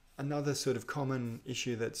 Another sort of common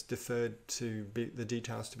issue that's deferred to the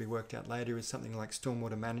details to be worked out later is something like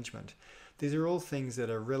stormwater management. These are all things that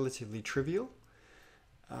are relatively trivial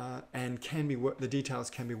and the details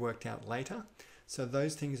can be worked out later. So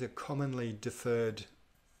those things are commonly deferred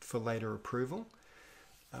for later approval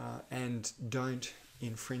and don't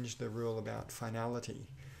infringe the rule about finality.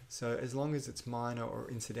 So as long as it's minor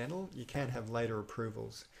or incidental, you can have later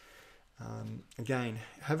approvals. Again,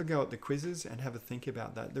 have a go at the quizzes and have a think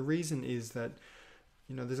about that. The reason is that,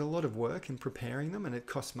 you know, there's a lot of work in preparing them, and it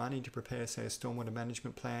costs money to prepare, say, a stormwater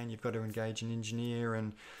management plan. You've got to engage an engineer,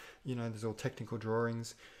 and, you know, there's all technical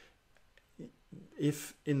drawings.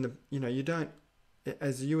 If in the, you know, you don't,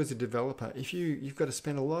 as a developer, if you've got to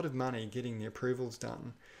spend a lot of money getting the approvals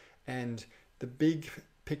done, and the big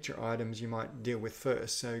picture items you might deal with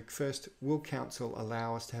first. So first, will council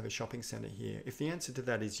allow us to have a shopping centre here? If the answer to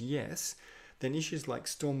that is yes, then issues like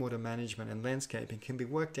stormwater management and landscaping can be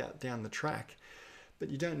worked out down the track. But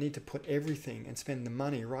you don't need to put everything and spend the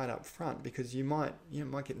money right up front, because you might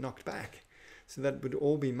get knocked back. So that would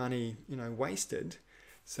all be money, you know, wasted.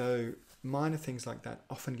 So minor things like that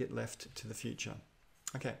often get left to the future.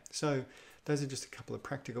 Okay, so those are just a couple of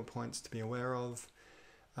practical points to be aware of.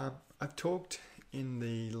 I've talked in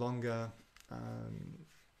the longer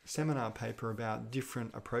seminar paper about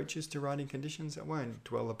different approaches to writing conditions. I won't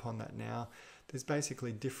dwell upon that now. There's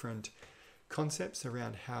basically different concepts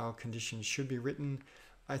around how conditions should be written.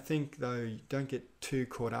 I think, though, don't get too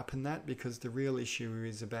caught up in that, because the real issue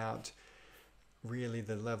is about really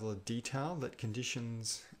the level of detail that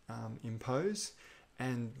conditions impose,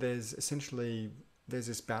 and there's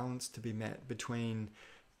this balance to be met between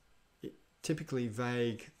typically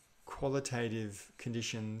vague qualitative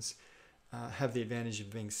conditions have the advantage of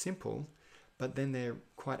being simple, but then they're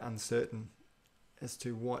quite uncertain as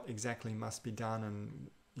to what exactly must be done, and,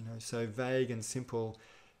 you know, so vague and simple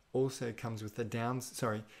also comes with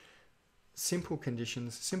the simple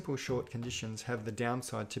conditions, simple short conditions have the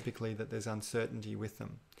downside typically that there's uncertainty with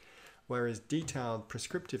them, whereas detailed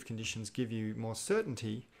prescriptive conditions give you more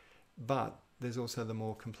certainty, but there's also the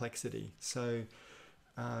more complexity. So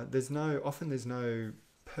there's no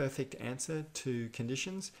perfect answer to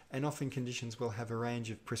conditions, and often conditions will have a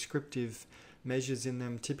range of prescriptive measures in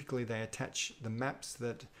them. Typically they attach the maps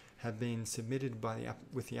that have been submitted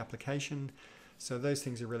with the application. So those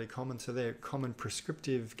things are really common. So they're common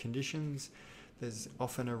prescriptive conditions. There's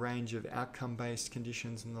often a range of outcome-based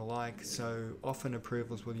conditions and the like. So often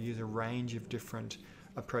approvals will use a range of different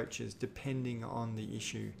approaches depending on the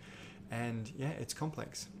issue. And yeah, it's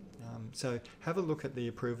complex. So have a look at the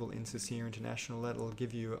approval in CSIR International. That'll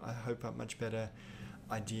give you, I hope, a much better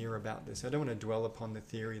idea about this. I don't want to dwell upon the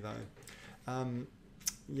theory though.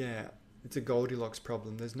 Yeah, it's a Goldilocks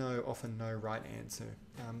problem. There's often no right answer.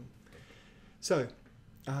 So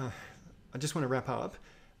I just want to wrap up.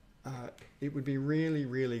 It would be really,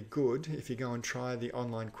 really good if you go and try the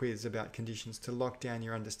online quiz about conditions to lock down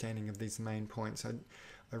your understanding of these main points.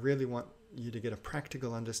 I really want you to get a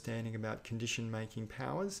practical understanding about condition making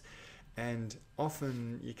powers, and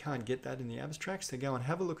often you can't get that in the abstract. So go and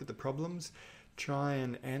have a look at the problems, try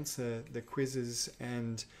and answer the quizzes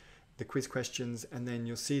and the quiz questions, and then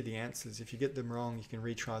you'll see the answers. If you get them wrong, you can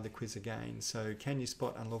retry the quiz again. So can you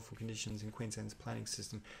spot unlawful conditions in Queensland's planning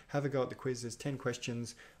system? Have a go at the quiz. There's 10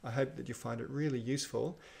 questions. I hope that you find it really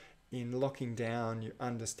useful in locking down your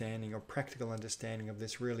understanding or practical understanding of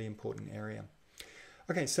this really important area.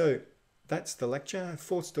 Okay, so that's the lecture.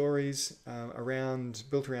 4 stories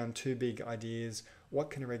built around 2 big ideas. What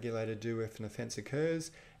can a regulator do if an offence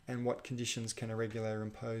occurs, and what conditions can a regulator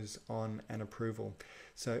impose on an approval?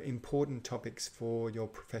 So important topics for your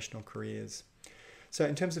professional careers. So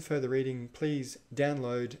in terms of further reading, please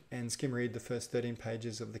download and skim read the first 13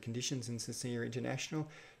 pages of the conditions in CSIR International.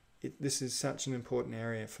 This is such an important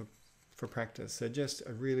area for practice. So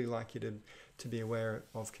I really like you to be aware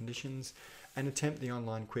of conditions and attempt the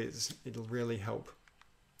online quiz. It'll really help.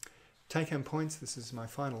 Take-home points. This is my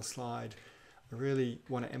final slide. I really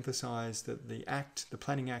want to emphasise that the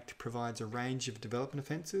Planning Act, provides a range of development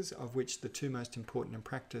offences, of which the 2 most important in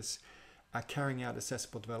practice are carrying out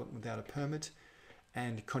accessible development without a permit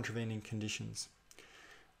and contravening conditions.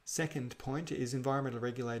 Second point is environmental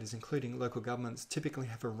regulators, including local governments, typically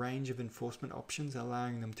have a range of enforcement options,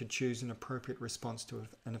 allowing them to choose an appropriate response to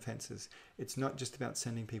an offences. It's not just about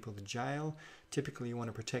sending people to jail. Typically, you want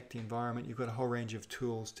to protect the environment. You've got a whole range of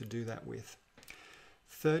tools to do that with.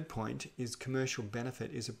 Third point is commercial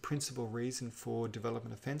benefit is a principal reason for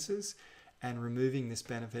development offences, and removing this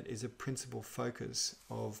benefit is a principal focus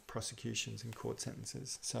of prosecutions and court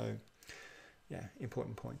sentences. So, yeah,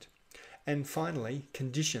 important point. And finally,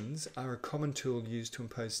 conditions are a common tool used to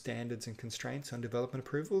impose standards and constraints on development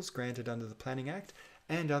approvals granted under the Planning Act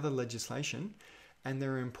and other legislation, and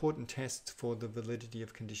there are important tests for the validity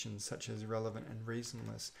of conditions such as relevant and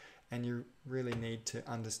reasonableness, and you really need to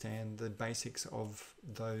understand the basics of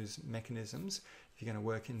those mechanisms if you're going to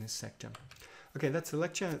work in this sector. Okay, that's the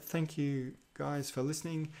lecture. Thank you guys for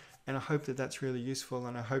listening, and I hope that that's really useful,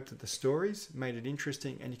 and I hope that the stories made it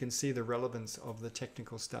interesting and you can see the relevance of the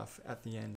technical stuff at the end.